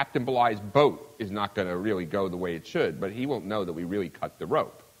 so Captain Blight's boat is not going to really go the way it should, but he won't know that we really cut the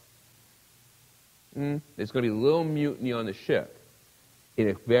rope. There's going to be a little mutiny on the ship in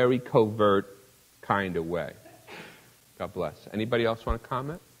a very covert kind of way. God bless. Anybody else want to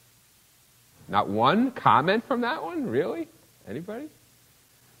comment? Not one comment from that one? Really? Anybody?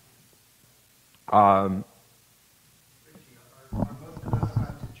 Are most of those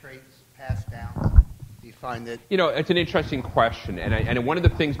kinds of traits passed down? Do you find that? It's an interesting question, and one of the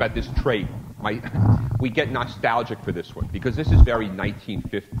things about this trait, we get nostalgic for this one because this is very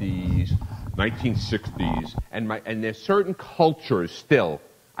 1950s, 1960s, and there's certain cultures still.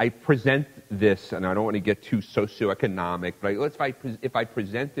 I present this, and I don't want to get too socioeconomic, but if I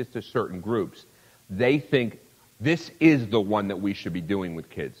present this to certain groups, they think this is the one that we should be doing with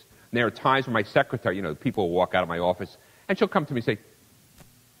kids. And there are times when my secretary, people will walk out of my office, and she'll come to me and say,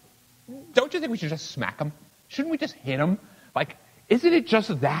 don't you think we should just smack them? Shouldn't we just hit them? Like, isn't it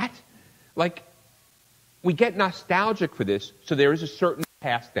just that? Like, we get nostalgic for this, so there is a certain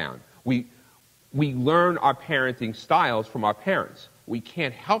pass down. We learn our parenting styles from our parents. We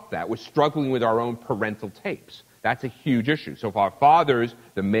can't help that. We're struggling with our own parental tapes. That's a huge issue. So if our fathers,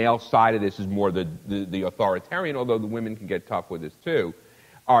 the male side of this is more the authoritarian, although the women can get tough with this too,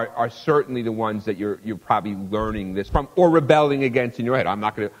 are certainly the ones that you're probably learning this from or rebelling against in your head. I'm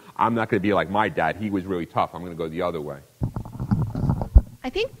not going to be like my dad. He was really tough. I'm going to go the other way. I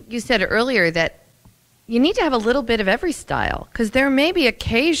think you said earlier that you need to have a little bit of every style because there may be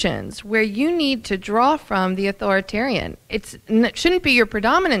occasions where you need to draw from the authoritarian. It shouldn't be your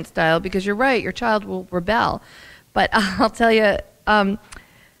predominant style because you're right, your child will rebel. But I'll tell you,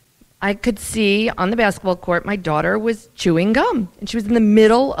 I could see on the basketball court my daughter was chewing gum and she was in the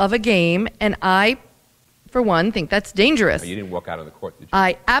middle of a game and I, for one, think that's dangerous. Oh, you didn't walk out on the court, did you?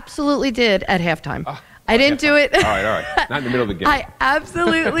 I absolutely did at halftime. I didn't do it. All right. Not in the middle of the game. I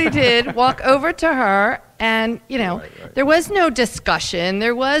absolutely did walk over to her, and right. There was no discussion.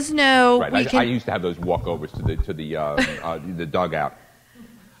 There was no. Right. I used to have those walkovers to the dugout.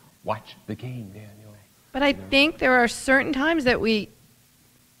 Watch the game, Daniel. But I think there are certain times that we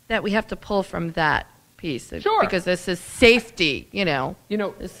have to pull from that piece, sure. Because this is safety.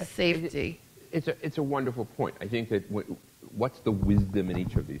 This is safety. It's a wonderful point. I think that. What's the wisdom in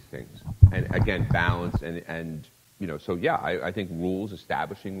each of these things? And again, balance and so yeah, I think rules,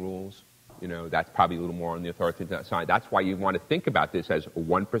 establishing rules, that's probably a little more on the authoritative side. That's why you want to think about this as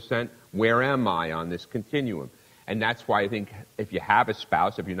 1%. Where am I on this continuum? And that's why I think if you have a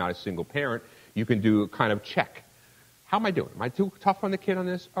spouse, if you're not a single parent, you can do a kind of check. How am I doing? Am I too tough on the kid on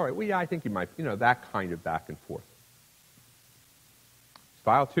this? All right, well, yeah, I think you might, that kind of back and forth.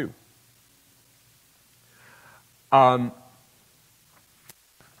 Style 2.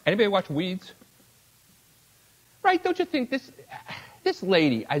 Anybody watch Weeds? Right, don't you think this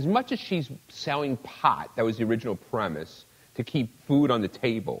lady, as much as she's selling pot, that was the original premise, to keep food on the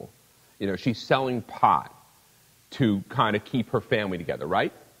table, she's selling pot to kind of keep her family together,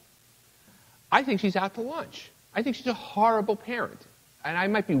 right? I think she's out to lunch. I think she's a horrible parent. And I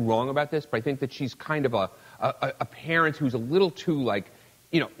might be wrong about this, but I think that she's kind of a parent who's a little too,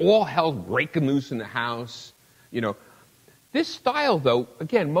 all hell's breaking loose in the house, This style, though,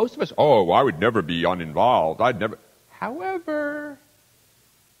 again, most of us, I would never be uninvolved. I'd never. However,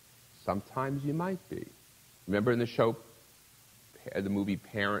 sometimes you might be. Remember in the show, the movie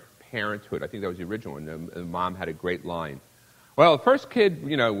Parenthood, I think that was the original, and the mom had a great line. Well, the first kid,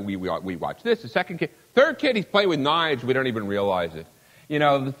 we watch this. The second kid, third kid, he's playing with knives. We don't even realize it.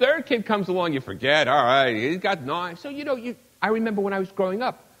 The third kid comes along, you forget. All right, he's got knives. So, I remember when I was growing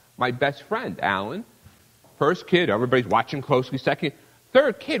up, my best friend, Alan, first kid, everybody's watching closely. Second,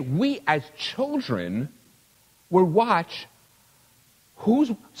 third kid, we as children would watch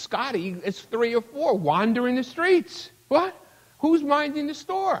Scotty is 3 or 4 wandering the streets. What? Who's minding the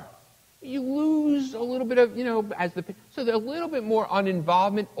store? You lose a little bit of, so there's a little bit more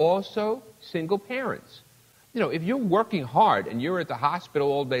uninvolvement, also single parents. You know, if you're working hard and you're at the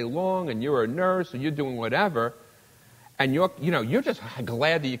hospital all day long and you're a nurse and you're doing whatever, and you're just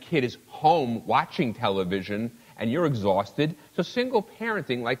glad that your kid is home watching television and you're exhausted. So single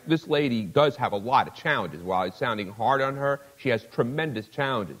parenting, like this lady, does have a lot of challenges. While it's sounding hard on her, she has tremendous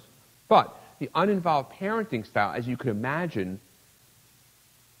challenges. But the uninvolved parenting style, as you could imagine,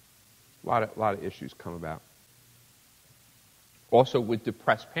 a lot of issues come about. Also with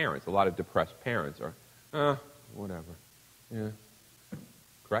depressed parents, a lot of depressed parents are, whatever. Yeah.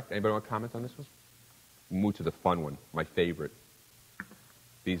 Correct? Anybody want to comment on this one? Move to the fun one, my favorite.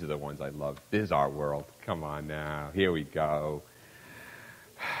 These are the ones I love. This is our world. Come on now. Here we go.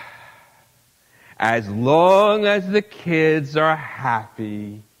 As long as the kids are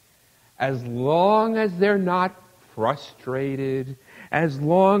happy, as long as they're not frustrated, as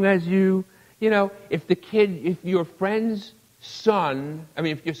long as if your friend's son,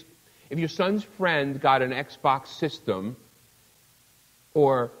 if your son's friend got an Xbox system,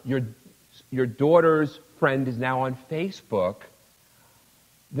 or your daughter's friend is now on Facebook,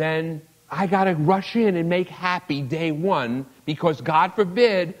 then I got to rush in and make happy day one, because God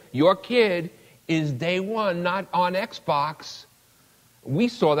forbid your kid is day one not on Xbox. We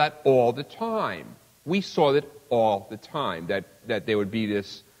saw that all the time. That there would be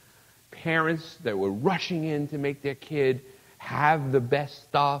this parents that were rushing in to make their kid have the best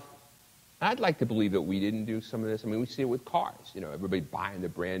stuff. I'd like to believe that we didn't do some of this. I mean, we see it with cars. You know, everybody buying the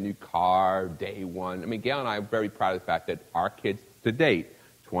brand new car, day one. I mean, Gail and I are very proud of the fact that our kids to date,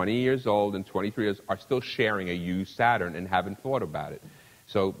 20 years old and 23 years, are still sharing a used Saturn and haven't thought about it.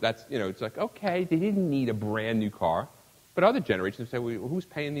 So that's, it's like, okay, they didn't need a brand new car. But other generations say, well, who's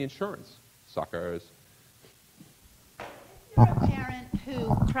paying the insurance? Suckers. You're a parent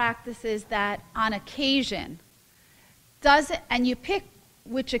who practices that on occasion. And you pick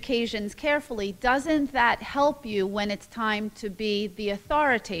which occasions carefully, doesn't that help you when it's time to be the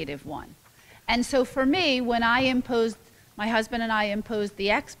authoritative one? And so for me, when my husband and I imposed the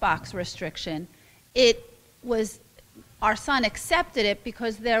Xbox restriction, our son accepted it,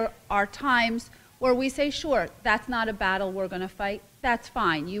 because there are times where we say, sure, that's not a battle we're going to fight, that's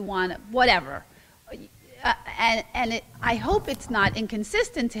fine, you want it, whatever. I hope it's not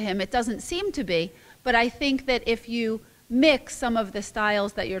inconsistent to him, it doesn't seem to be, but I think that if you mix some of the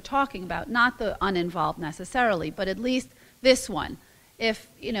styles that you're talking about, not the uninvolved necessarily, but at least this one. If,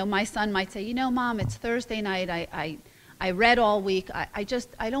 my son might say, Mom, it's Thursday night, I read all week, I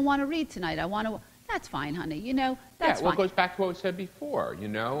don't want to read tonight, that's fine, honey, that's fine. It goes back to what we said before,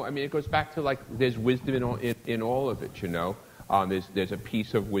 it goes back to, like, there's wisdom in all of it, there's a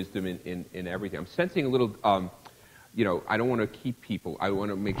piece of wisdom in everything. I'm sensing a little, I don't want to keep people. I want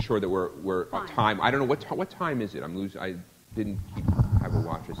to make sure that we're on time. I don't know what time is it. I didn't have a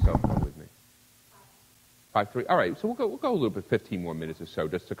watch or cell phone with me. 5:03. All right, so we'll go a little bit, 15 more minutes or so,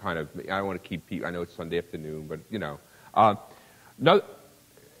 just to kind of. I don't want to keep people. I know it's Sunday afternoon, but no.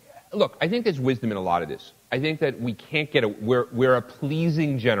 Look, I think there's wisdom in a lot of this. I think that we can't we're a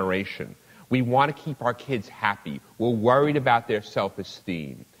pleasing generation. We want to keep our kids happy. We're worried about their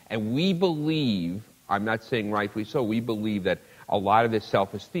self-esteem, and we believe. I'm not saying rightfully so. We believe that a lot of this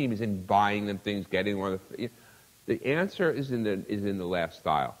self-esteem is in buying them things, getting one of the. The answer is in the last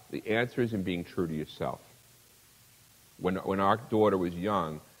style. The answer is in being true to yourself. When our daughter was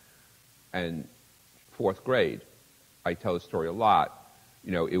young, and 4th grade, I tell the story a lot.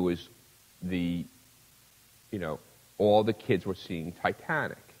 It was all the kids were seeing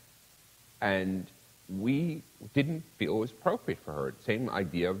Titanic, and we didn't feel it was appropriate for her. Same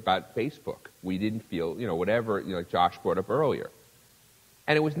idea about Facebook. We didn't feel, whatever, like Josh brought up earlier.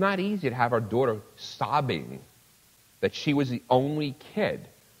 And it was not easy to have our daughter sobbing that she was the only kid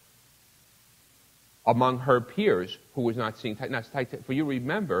among her peers who was not seeing Titanic. For you to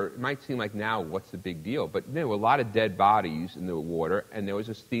remember, it might seem like now, what's the big deal? But there were a lot of dead bodies in the water, and there was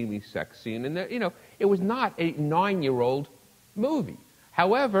a steamy sex scene. And, it was not a 9-year-old movie.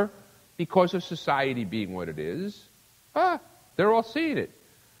 However, because of society being what it is, they're all seeing it.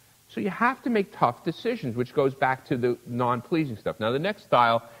 So you have to make tough decisions, which goes back to the non-pleasing stuff. Now, the next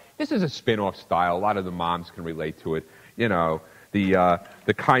style, this is a spin-off style. A lot of the moms can relate to it. The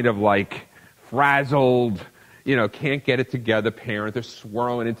kind of like frazzled, can't get it together parent. They're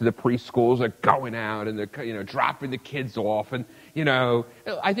swirling into the preschools. They're going out and they're, dropping the kids off. And,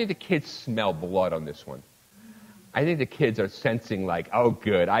 I think the kids smell blood on this one. I think the kids are sensing like, oh,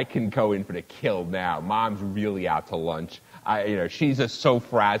 good, I can go in for the kill now. Mom's really out to lunch. She's just so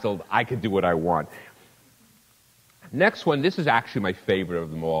frazzled, I can do what I want. Next one, this is actually my favorite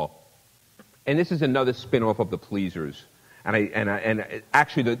of them all. And this is another spin-off of the pleasers. And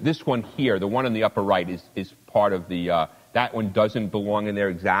actually, this one here, the one on the upper right, is part of the. That one doesn't belong in there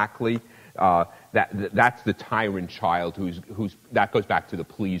exactly. That's the tyrant child who's that goes back to the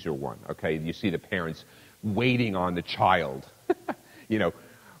pleaser one. Okay, you see the parents waiting on the child. You know,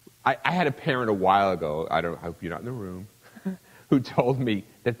 I had a parent a while ago. I hope you're not in the room. Who told me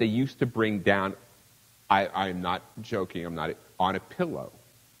that they used to bring down. I'm not joking. I'm not on a pillow.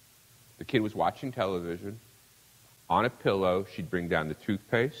 The kid was watching television. On a pillow, she'd bring down the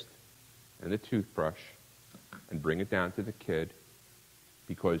toothpaste and the toothbrush and bring it down to the kid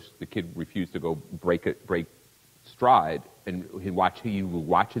because the kid refused to go break stride, and he would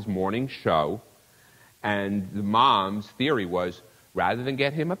watch his morning show, and the mom's theory was rather than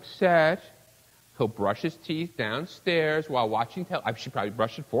get him upset, he'll brush his teeth downstairs while watching television. She probably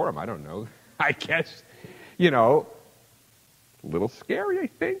brushed it for him. I don't know. I guess, you know, a little scary, I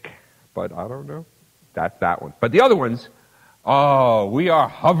think, but I don't know. That's that one. But the other ones, oh, we are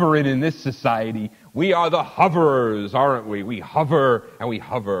hovering in this society. We are the hoverers, aren't we? We hover, and we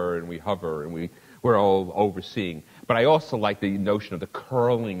hover, and we hover, and we're all overseeing. But I also like the notion of the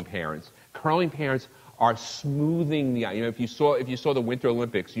curling parents. Curling parents are smoothing the, you know, if you saw the Winter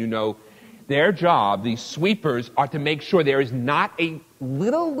Olympics, you know, their job, these sweepers, are to make sure there is not a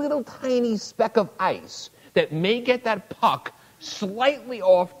little tiny speck of ice that may get that puck slightly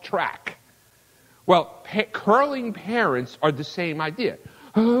off track. Well, curling parents are the same idea.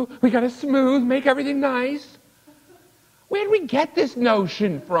 Oh, we got to smooth, make everything nice. Where did we get this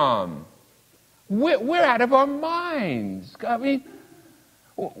notion from? We're out of our minds. I mean,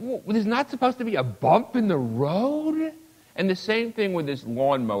 there's not supposed to be a bump in the road? And the same thing with this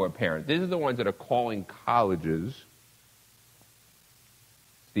lawnmower parent. These are the ones that are calling colleges.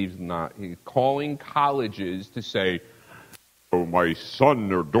 Steve's not. He's calling colleges to say, oh, my son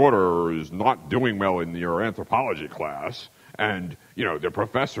or daughter is not doing well in your anthropology class, and, you know, the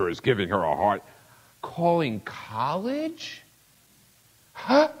professor is giving her a hard... Calling college?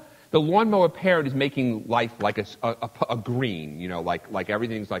 Huh? The lawnmower parent is making life like a green, you know, like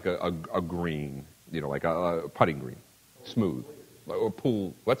everything's like a green, you know, like a putting green, smooth, or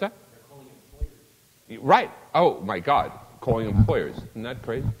pool. What's that? Right. Oh, my God. Calling employers. Isn't that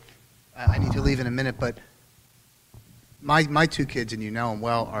crazy? I need to leave in a minute, but my two kids, and you know them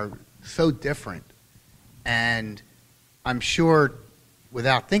well, are so different. And I'm sure,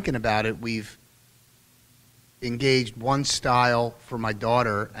 without thinking about it, we've engaged one style for my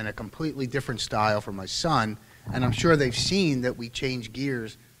daughter and a completely different style for my son. And I'm sure they've seen that we change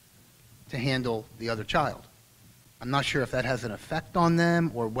gears to handle the other child. I'm not sure if that has an effect on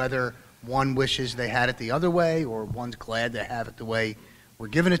them, or whether one wishes they had it the other way, or one's glad to have it the way we're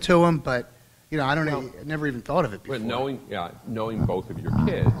giving it to them. But, you know, I don't know. I never even thought of it before. Well, knowing both of your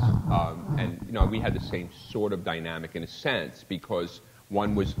kids, and, you know, we had the same sort of dynamic in a sense, because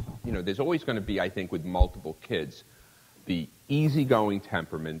one was, you know, there's always going to be, I think, with multiple kids, the easygoing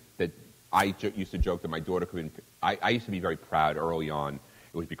temperament that I used to joke that my daughter could be. I used to be very proud early on.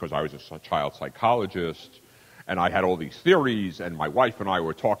 It was because I was a child psychologist, and I had all these theories, and my wife and I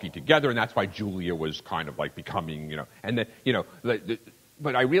were talking together, and that's why Julia was kind of like becoming, you know, and then, you know,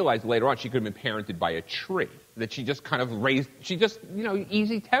 but I realized later on she could have been parented by a tree, that she just kind of raised, she just, you know,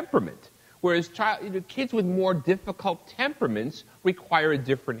 easy temperament. Whereas kids with more difficult temperaments require a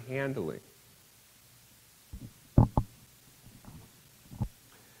different handling.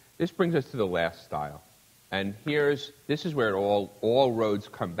 This brings us to the last style. And this is where all roads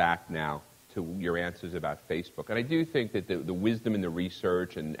come back now to your answers about Facebook. And I do think that the wisdom in the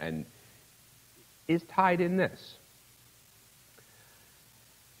research and is tied in this.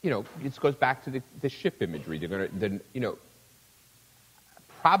 You know, it goes back to the ship imagery.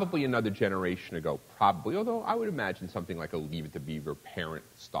 Probably another generation ago, although I would imagine something like a Leave It to Beaver parent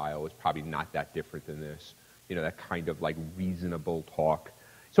style is probably not that different than this. You know, that kind of like reasonable talk.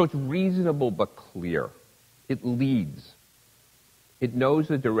 So it's reasonable but clear. It leads. It knows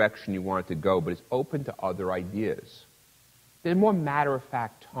the direction you want it to go, but it's open to other ideas. They're more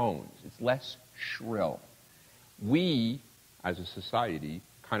matter-of-fact tones. It's less shrill. We, as a society,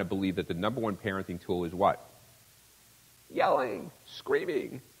 kind of believe that the number one parenting tool is what? Yelling,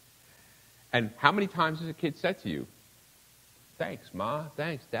 screaming. And how many times has a kid said to you, thanks, Ma,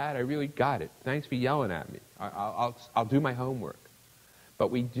 thanks, Dad, I really got it. Thanks for yelling at me. I'll do my homework. But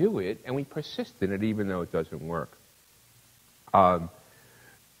we do it, and we persist in it even though it doesn't work. I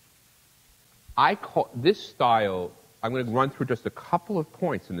call this style, I'm going to run through just a couple of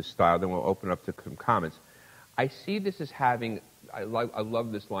points in this style, then we'll open up to some comments. I see this as having, I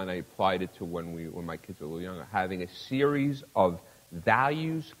love this line, I applied it to when my kids were a little younger, having a series of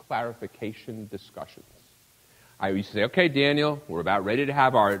values clarification discussions. I used to say, okay, Daniel, we're about ready to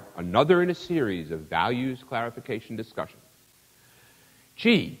have another in a series of values clarification discussion.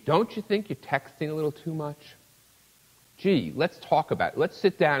 Gee, don't you think you're texting a little too much? Gee, let's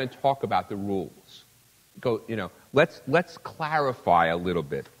sit down and talk about the rules. Let's clarify a little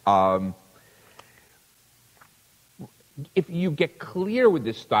bit. If you get clear with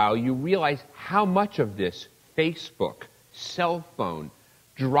this style, you realize how much of this Facebook, cell phone,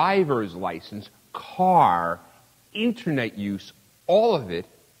 driver's license, car, internet use, all of it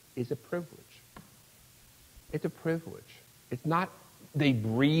is a privilege. It's a privilege. It's not they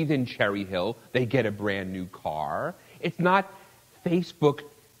breathe in Cherry Hill, they get a brand new car. It's not Facebook,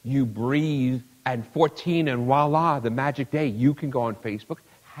 you breathe, and 14, and voila, the magic day, you can go on Facebook.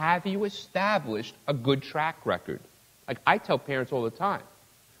 Have you established a good track record? Like I tell parents all the time,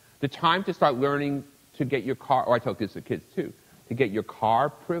 the time to start learning to get your car, or I tell this to kids too, to get your car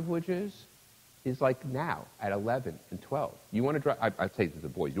privileges is like now at 11 and 12. You want to drive, I say to the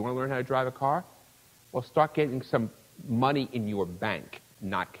boys, you want to learn how to drive a car? Well, start getting some money in your bank,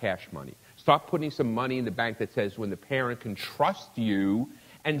 not cash money. Start putting some money in the bank that says when the parent can trust you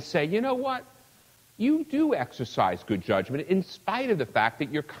and say, you know what? You do exercise good judgment in spite of the fact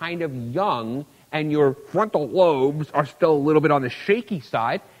that you're kind of young and your frontal lobes are still a little bit on the shaky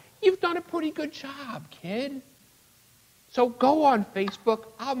side. You've done a pretty good job, kid. So go on Facebook.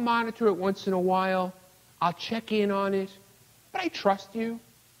 I'll monitor it once in a while. I'll check in on it. But I trust you.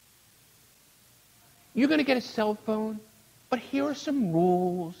 You're going to get a cell phone, but here are some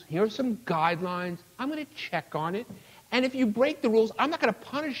rules. Here are some guidelines. I'm going to check on it. And if you break the rules, I'm not going to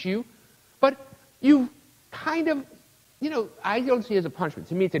punish you, but you kind of, I don't see it as a punishment.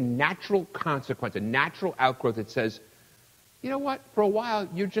 To me, it's a natural consequence, a natural outgrowth that says, you know what, for a while,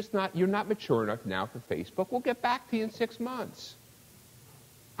 you're not mature enough now for Facebook. We'll get back to you in 6 months.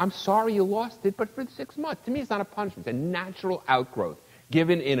 I'm sorry you lost it, but for 6 months. To me, it's not a punishment. It's a natural outgrowth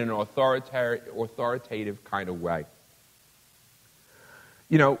given in an authoritative kind of way.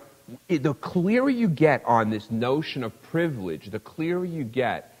 The clearer you get on this notion of privilege, the clearer you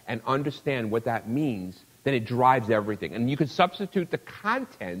get and understand what that means, then it drives everything. And you can substitute the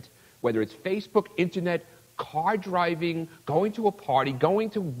content, whether it's Facebook, internet, car driving, going to a party, going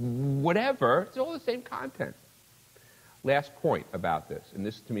to whatever, it's all the same content. Last point about this, and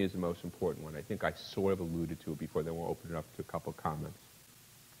this to me is the most important one. I think I sort of alluded to it before, then we'll open it up to a couple of comments.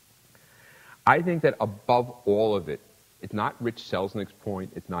 I think that above all of it, it's not Rich Selznick's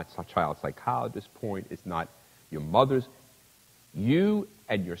point, it's not a child psychologist's point, it's not your mother's. You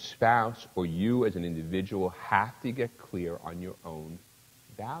and your spouse or you as an individual have to get clear on your own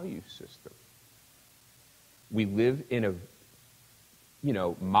value system. We live in a,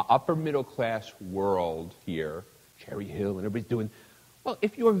 upper middle class world here, Cherry Hill, and everybody's doing, well,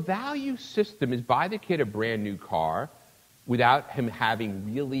 if your value system is buy the kid a brand new car without him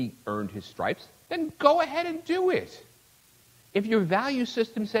having really earned his stripes, then go ahead and do it. If your value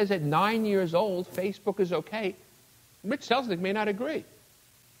system says at 9 years old, Facebook is okay, Rich Selznick may not agree.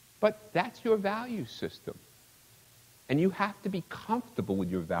 But that's your value system. And you have to be comfortable with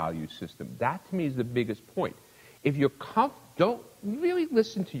your value system. That, to me, is the biggest point. If you're don't really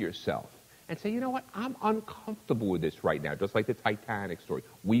listen to yourself and say, you know what, I'm uncomfortable with this right now, just like the Titanic story.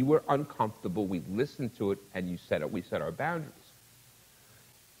 We were uncomfortable, we listened to it, and we set our boundaries.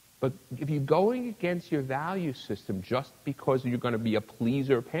 But if you're going against your value system just because you're going to be a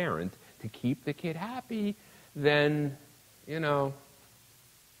pleaser parent to keep the kid happy, then,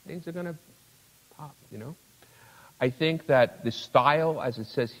 things are going to pop, I think that the style, as it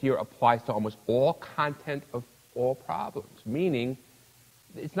says here, applies to almost all content of all problems, meaning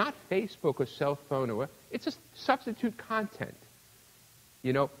it's not Facebook or cell phone or it's just substitute content.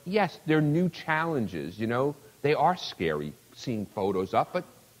 Yes, there are new challenges, they are scary, seeing photos up, but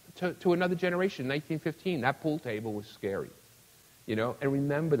to another generation, 1915, that pool table was scary, and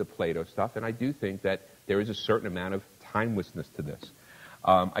remember the Plato stuff, and I do think that there is a certain amount of timelessness to this.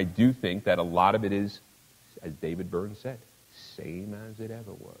 I do think that a lot of it is, as David Byrne said, same as it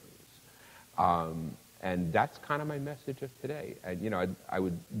ever was. And that's kind of my message of today. And, I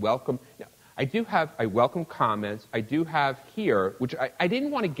would welcome, I welcome comments. I do have here, which I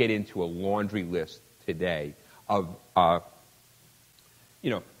didn't want to get into a laundry list today of, the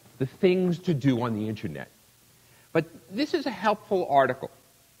things to do on the internet. But this is a helpful article.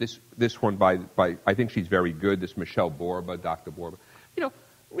 This one by I think she's very good, this Michelle Borba, Dr. Borba.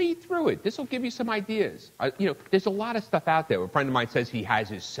 Read through it. This will give you some ideas. There's a lot of stuff out there. A friend of mine says he has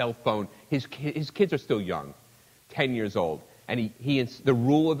his cell phone. His kids are still young, 10 years old. And the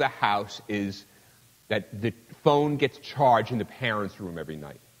rule of the house is that the phone gets charged in the parents' room every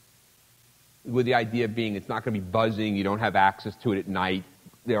night. with the idea being it's not going to be buzzing, you don't have access to it at night,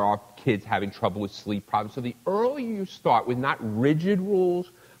 there are kids having trouble with sleep problems. So the earlier you start with not rigid rules,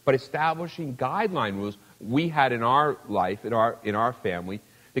 but establishing guideline rules, we had in our life, in our family,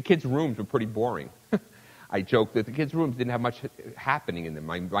 the kids' rooms were pretty boring. I joke that the kids' rooms didn't have much happening in them.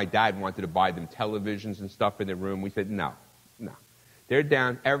 My dad wanted to buy them televisions and stuff in their room. We said, no. They're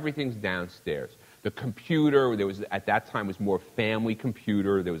down, everything's downstairs. The computer, at that time was more family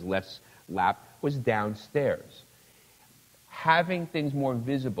computer, there was less was downstairs. Having things more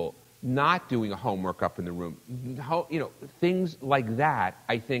visible, not doing a homework up in the room, things like that,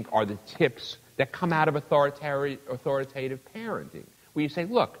 I think, are the tips that come out of authoritative parenting, where you say,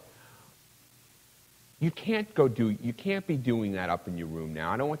 look, you can't be doing that up in your room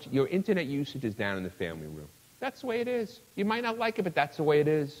now. I don't want your internet usage is down in the family room. That's the way it is. You might not like it, but that's the way it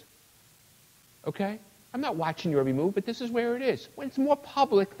is. Okay? I'm not watching your every move, but this is where it is. When it's more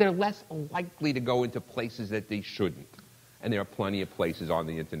public, they're less likely to go into places that they shouldn't. And there are plenty of places on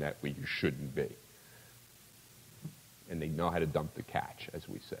the internet where you shouldn't be. And they know how to dump the catch, as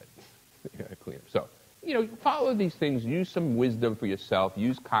we said. Clean up. So, follow these things. Use some wisdom for yourself.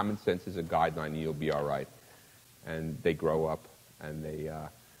 Use common sense as a guideline, and you'll be all right. And they grow up, and they,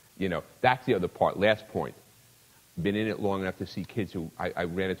 that's the other part. Last point. Been in it long enough to see kids who, I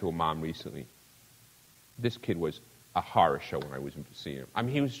ran into a mom recently. This kid was a horror show when I was seeing him. I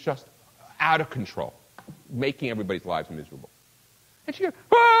mean, he was just out of control, making everybody's lives miserable. And she goes,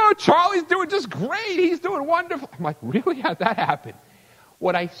 oh, Charlie's doing just great. He's doing wonderful. I'm like, really? How'd that happen?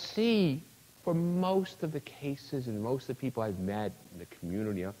 What I see for most of the cases and most of the people I've met in the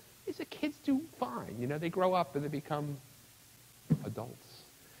community is that kids do fine. They grow up and they become adults.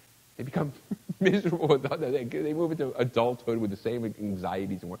 They become miserable adults. They move into adulthood with the same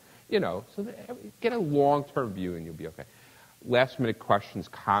anxieties and so get a long-term view and you'll be okay. Last-minute questions,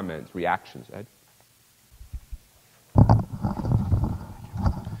 comments, reactions. Ed?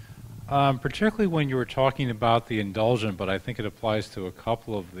 Particularly when you were talking about the indulgent, but I think it applies to a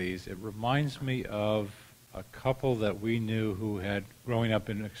couple of these. It reminds me of a couple that we knew who had growing up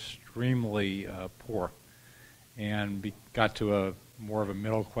in extremely poor and got to more of a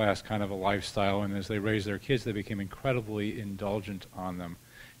middle-class kind of a lifestyle, and as they raised their kids, they became incredibly indulgent on them,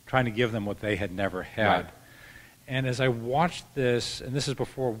 trying to give them what they had never had. Right. And as I watched this, and this is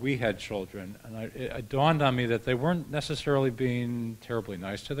before we had children, and it dawned on me that they weren't necessarily being terribly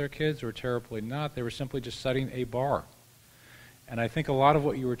nice to their kids or terribly not. They were simply just setting a bar. And I think a lot of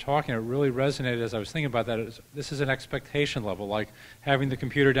what you were talking about really resonated as I was thinking about that. This is an expectation level, like having the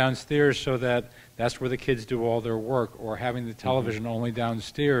computer downstairs so that that's where the kids do all their work, or having the television only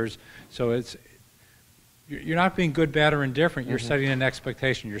downstairs. So you're not being good, bad, or indifferent. You're setting an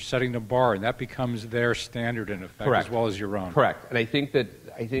expectation. You're setting a bar, and that becomes their standard in effect. Correct. As well as your own. Correct. And I think that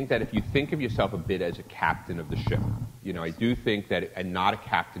if you think of yourself a bit as a captain of the ship, I do think that, and not a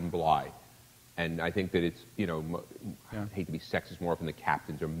captain bligh. And I think that it's, I hate to be sexist, more often the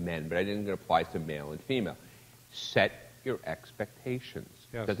captains are men, but I think it applies to male and female. Set your expectations.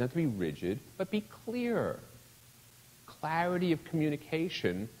 Yes. It doesn't have to be rigid, but be clear. Clarity of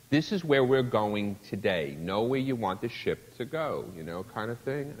communication. This is where we're going today. Know where you want the ship to go, kind of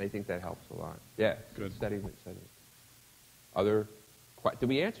thing. And I think that helps a lot. Yeah. Good. Setting. Did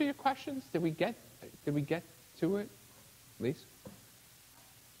we answer your questions? Did we get to it? Lise?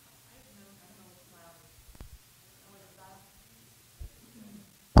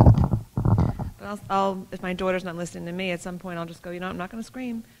 But I'll, if my daughter's not listening to me, at some point I'll just go, I'm not going to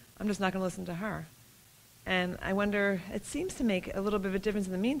scream. I'm just not going to listen to her. And I wonder, it seems to make a little bit of a difference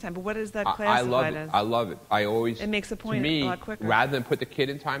in the meantime, but what is that classified as? I love it. It makes a point a lot quicker. Rather than put the kid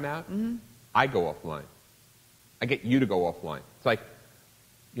in timeout, I go offline. I get you to go offline. It's like,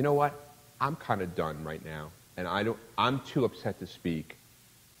 you know what? I'm kind of done right now, and I'm too upset to speak.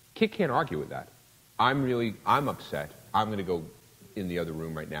 Kid can't argue with that. I'm upset. I'm going to go in the other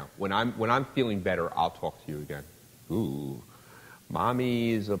room right now. When I'm feeling better, I'll talk to you again. Ooh,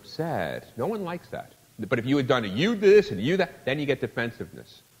 mommy is upset. No one likes that. But if you had done you this and you that, then you get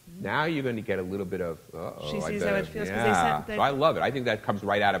defensive-ness. Now you're going to get a little bit of, she sees how it feels. Yeah. So I love it. I think that comes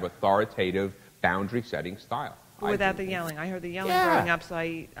right out of authoritative, boundary-setting style. Without the yelling. I heard the yelling growing up, so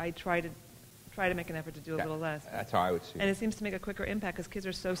I try to make an effort to do a little less. That's how I would see it. And it seems to make a quicker impact because kids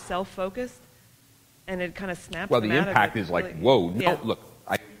are so self-focused, and it kind of snaps them out of it. Well, the impact is like, whoa, no, look,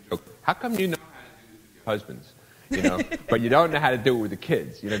 I joke, how come you know how to do this with your husbands? But you don't know how to do it with the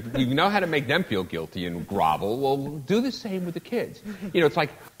kids. You know how to make them feel guilty and grovel. Well, do the same with the kids. It's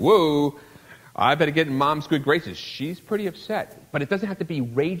like, whoa, I better get in mom's good graces. She's pretty upset. But it doesn't have to be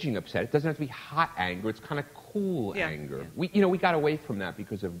raging upset. It doesn't have to be hot anger. It's kind of cool anger. We got away from that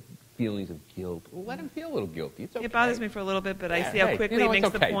because of feelings of guilt. Well, let them feel a little guilty. It's okay. It bothers me for a little bit, but I Yeah, see how hey, quickly you know, it makes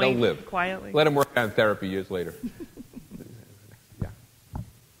it's the okay. point They'll live. quietly. Let them work out in therapy years later.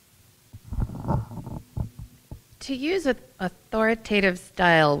 To use an authoritative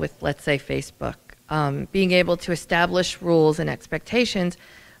style with, let's say, Facebook, being able to establish rules and expectations,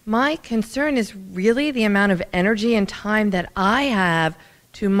 my concern is really the amount of energy and time that I have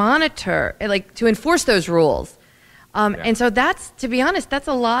to monitor, like to enforce those rules. And so that's, to be honest, that's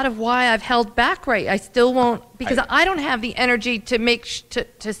a lot of why I've held back. Right, I still won't, because I don't have the energy to make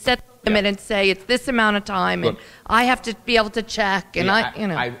to set the limit and say it's this amount of time, Look, and I have to be able to check. And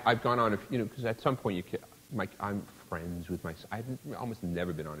I've gone on, because at some point I'm friends with my son. I've almost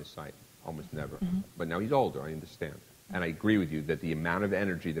never been on his site, almost never. Mm-hmm. But now he's older, I understand. And I agree with you that the amount of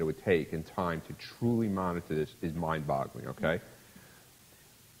energy that it would take and time to truly monitor this is mind-boggling, okay?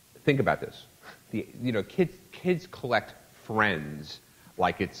 Think about this. Kids collect friends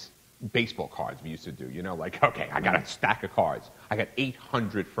like it's baseball cards we used to do. Like, okay, I got a stack of cards. I got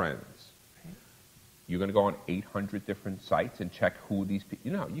 800 friends. You're going to go on 800 different sites and check who these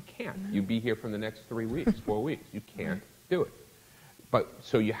people... No, you can't. You'd be here for the next 3 weeks, 4 weeks. You can't do it.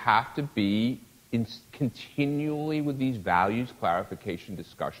 So you have to be continually with these values clarification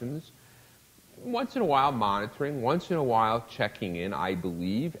discussions, once in a while monitoring, once in a while checking in, I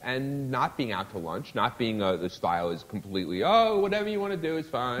believe, and not being out to lunch, not being the style is completely, whatever you want to do is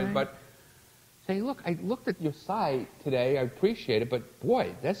fine, right. But say, look, I looked at your site today, I appreciate it, but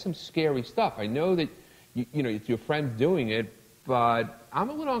boy, that's some scary stuff. I know that it's your friend doing it, but I'm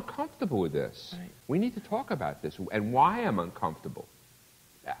a little uncomfortable with this. Right. We need to talk about this and why I'm uncomfortable.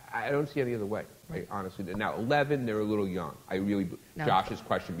 I don't see any other way, right. Honestly. Now, 11, they're a little young. Josh's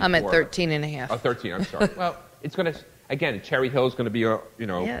question before. I'm at 13 and a half. Oh, 13, I'm sorry. Well, it's going to, again, Cherry Hill's going to be, yeah,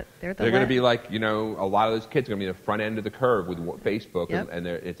 they're going to be like, a lot of those kids are going to be at the front end of the curve with Facebook, yep. and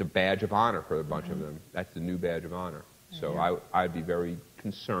it's a badge of honor for a bunch of them. That's the new badge of honor. So I'd be very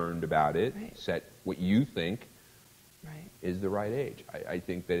concerned about it. Right. Set what you think is the right age. I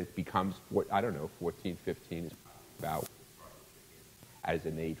think that it becomes, 14, 15 is about as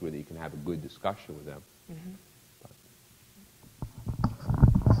an age where you can have a good discussion with them. Mm-hmm.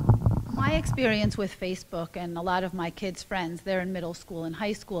 My experience with Facebook and a lot of my kids' friends, they're in middle school and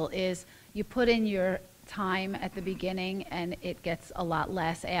high school, is you put in your time at the beginning and it gets a lot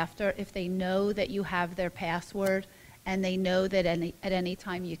less after. If they know that you have their password and they know that at any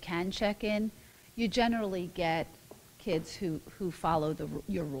time you can check in, you generally get kids who follow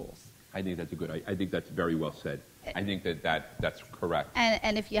your rules. I think that's I think that's very well said. I think that's correct.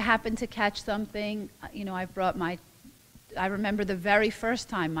 And if you happen to catch something, I remember the very first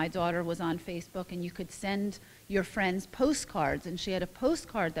time my daughter was on Facebook and you could send your friends postcards, and she had a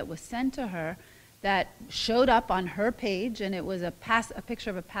postcard that was sent to her that showed up on her page, and it was a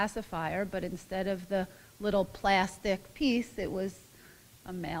picture of a pacifier, but instead of the little plastic piece, it was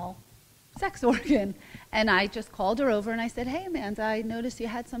a male sex organ. And I just called her over and I said, "Hey, Amanda, I noticed you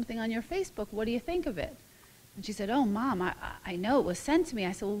had something on your Facebook. What do you think of it?" And she said, "Oh, Mom, I know it was sent to me."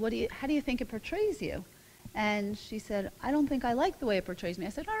 I said, "Well, how do you think it portrays you?" And she said, "I don't think I like the way it portrays me." I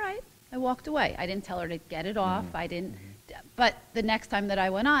said, "All right." I walked away. I didn't tell her to get it off. I didn't. But the next time that I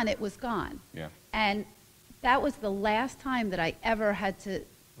went on, it was gone. Yeah. And that was the last time that I ever had to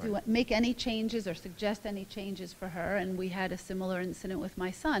make any changes or suggest any changes for her. And we had a similar incident with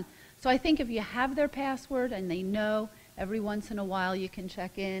my son. So I think if you have their password and they know every once in a while you can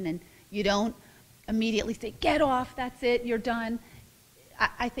check in and you don't immediately say, "Get off, that's it, you're done."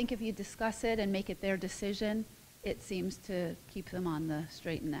 I think if you discuss it and make it their decision, it seems to keep them on the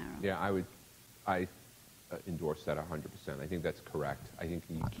straight and narrow. Yeah, I endorse that 100%. I think that's correct. I think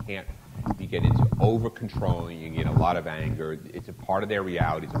you can't, if you get into over-controlling, you get a lot of anger. It's a part of their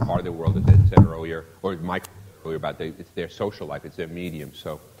reality. It's a part of their world, as I said earlier, or Mike earlier about it's their social life. It's their medium.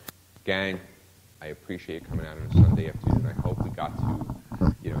 So, gang, I appreciate you coming out on a Sunday afternoon. I hope we got to,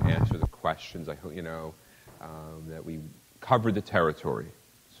 answer the questions. I hope, that we covered the territory.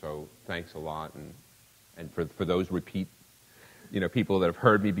 So thanks a lot. And for those repeat, people that have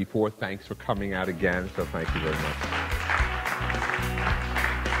heard me before, thanks for coming out again. So thank you very much.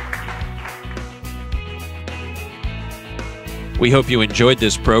 We hope you enjoyed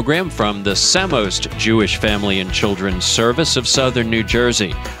this program from the Samost Jewish Family and Children's Service of Southern New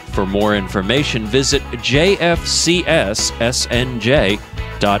Jersey. For more information, visit jfcssnj.org.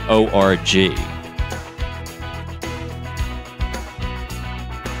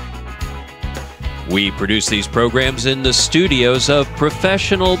 We produce these programs in the studios of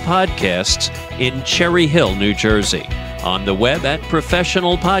Professional Podcasts in Cherry Hill, New Jersey, on the web at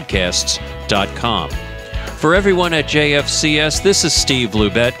professionalpodcasts.com. For everyone at JFCS, this is Steve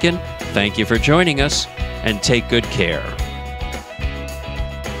Lubetkin. Thank you for joining us, and take good care.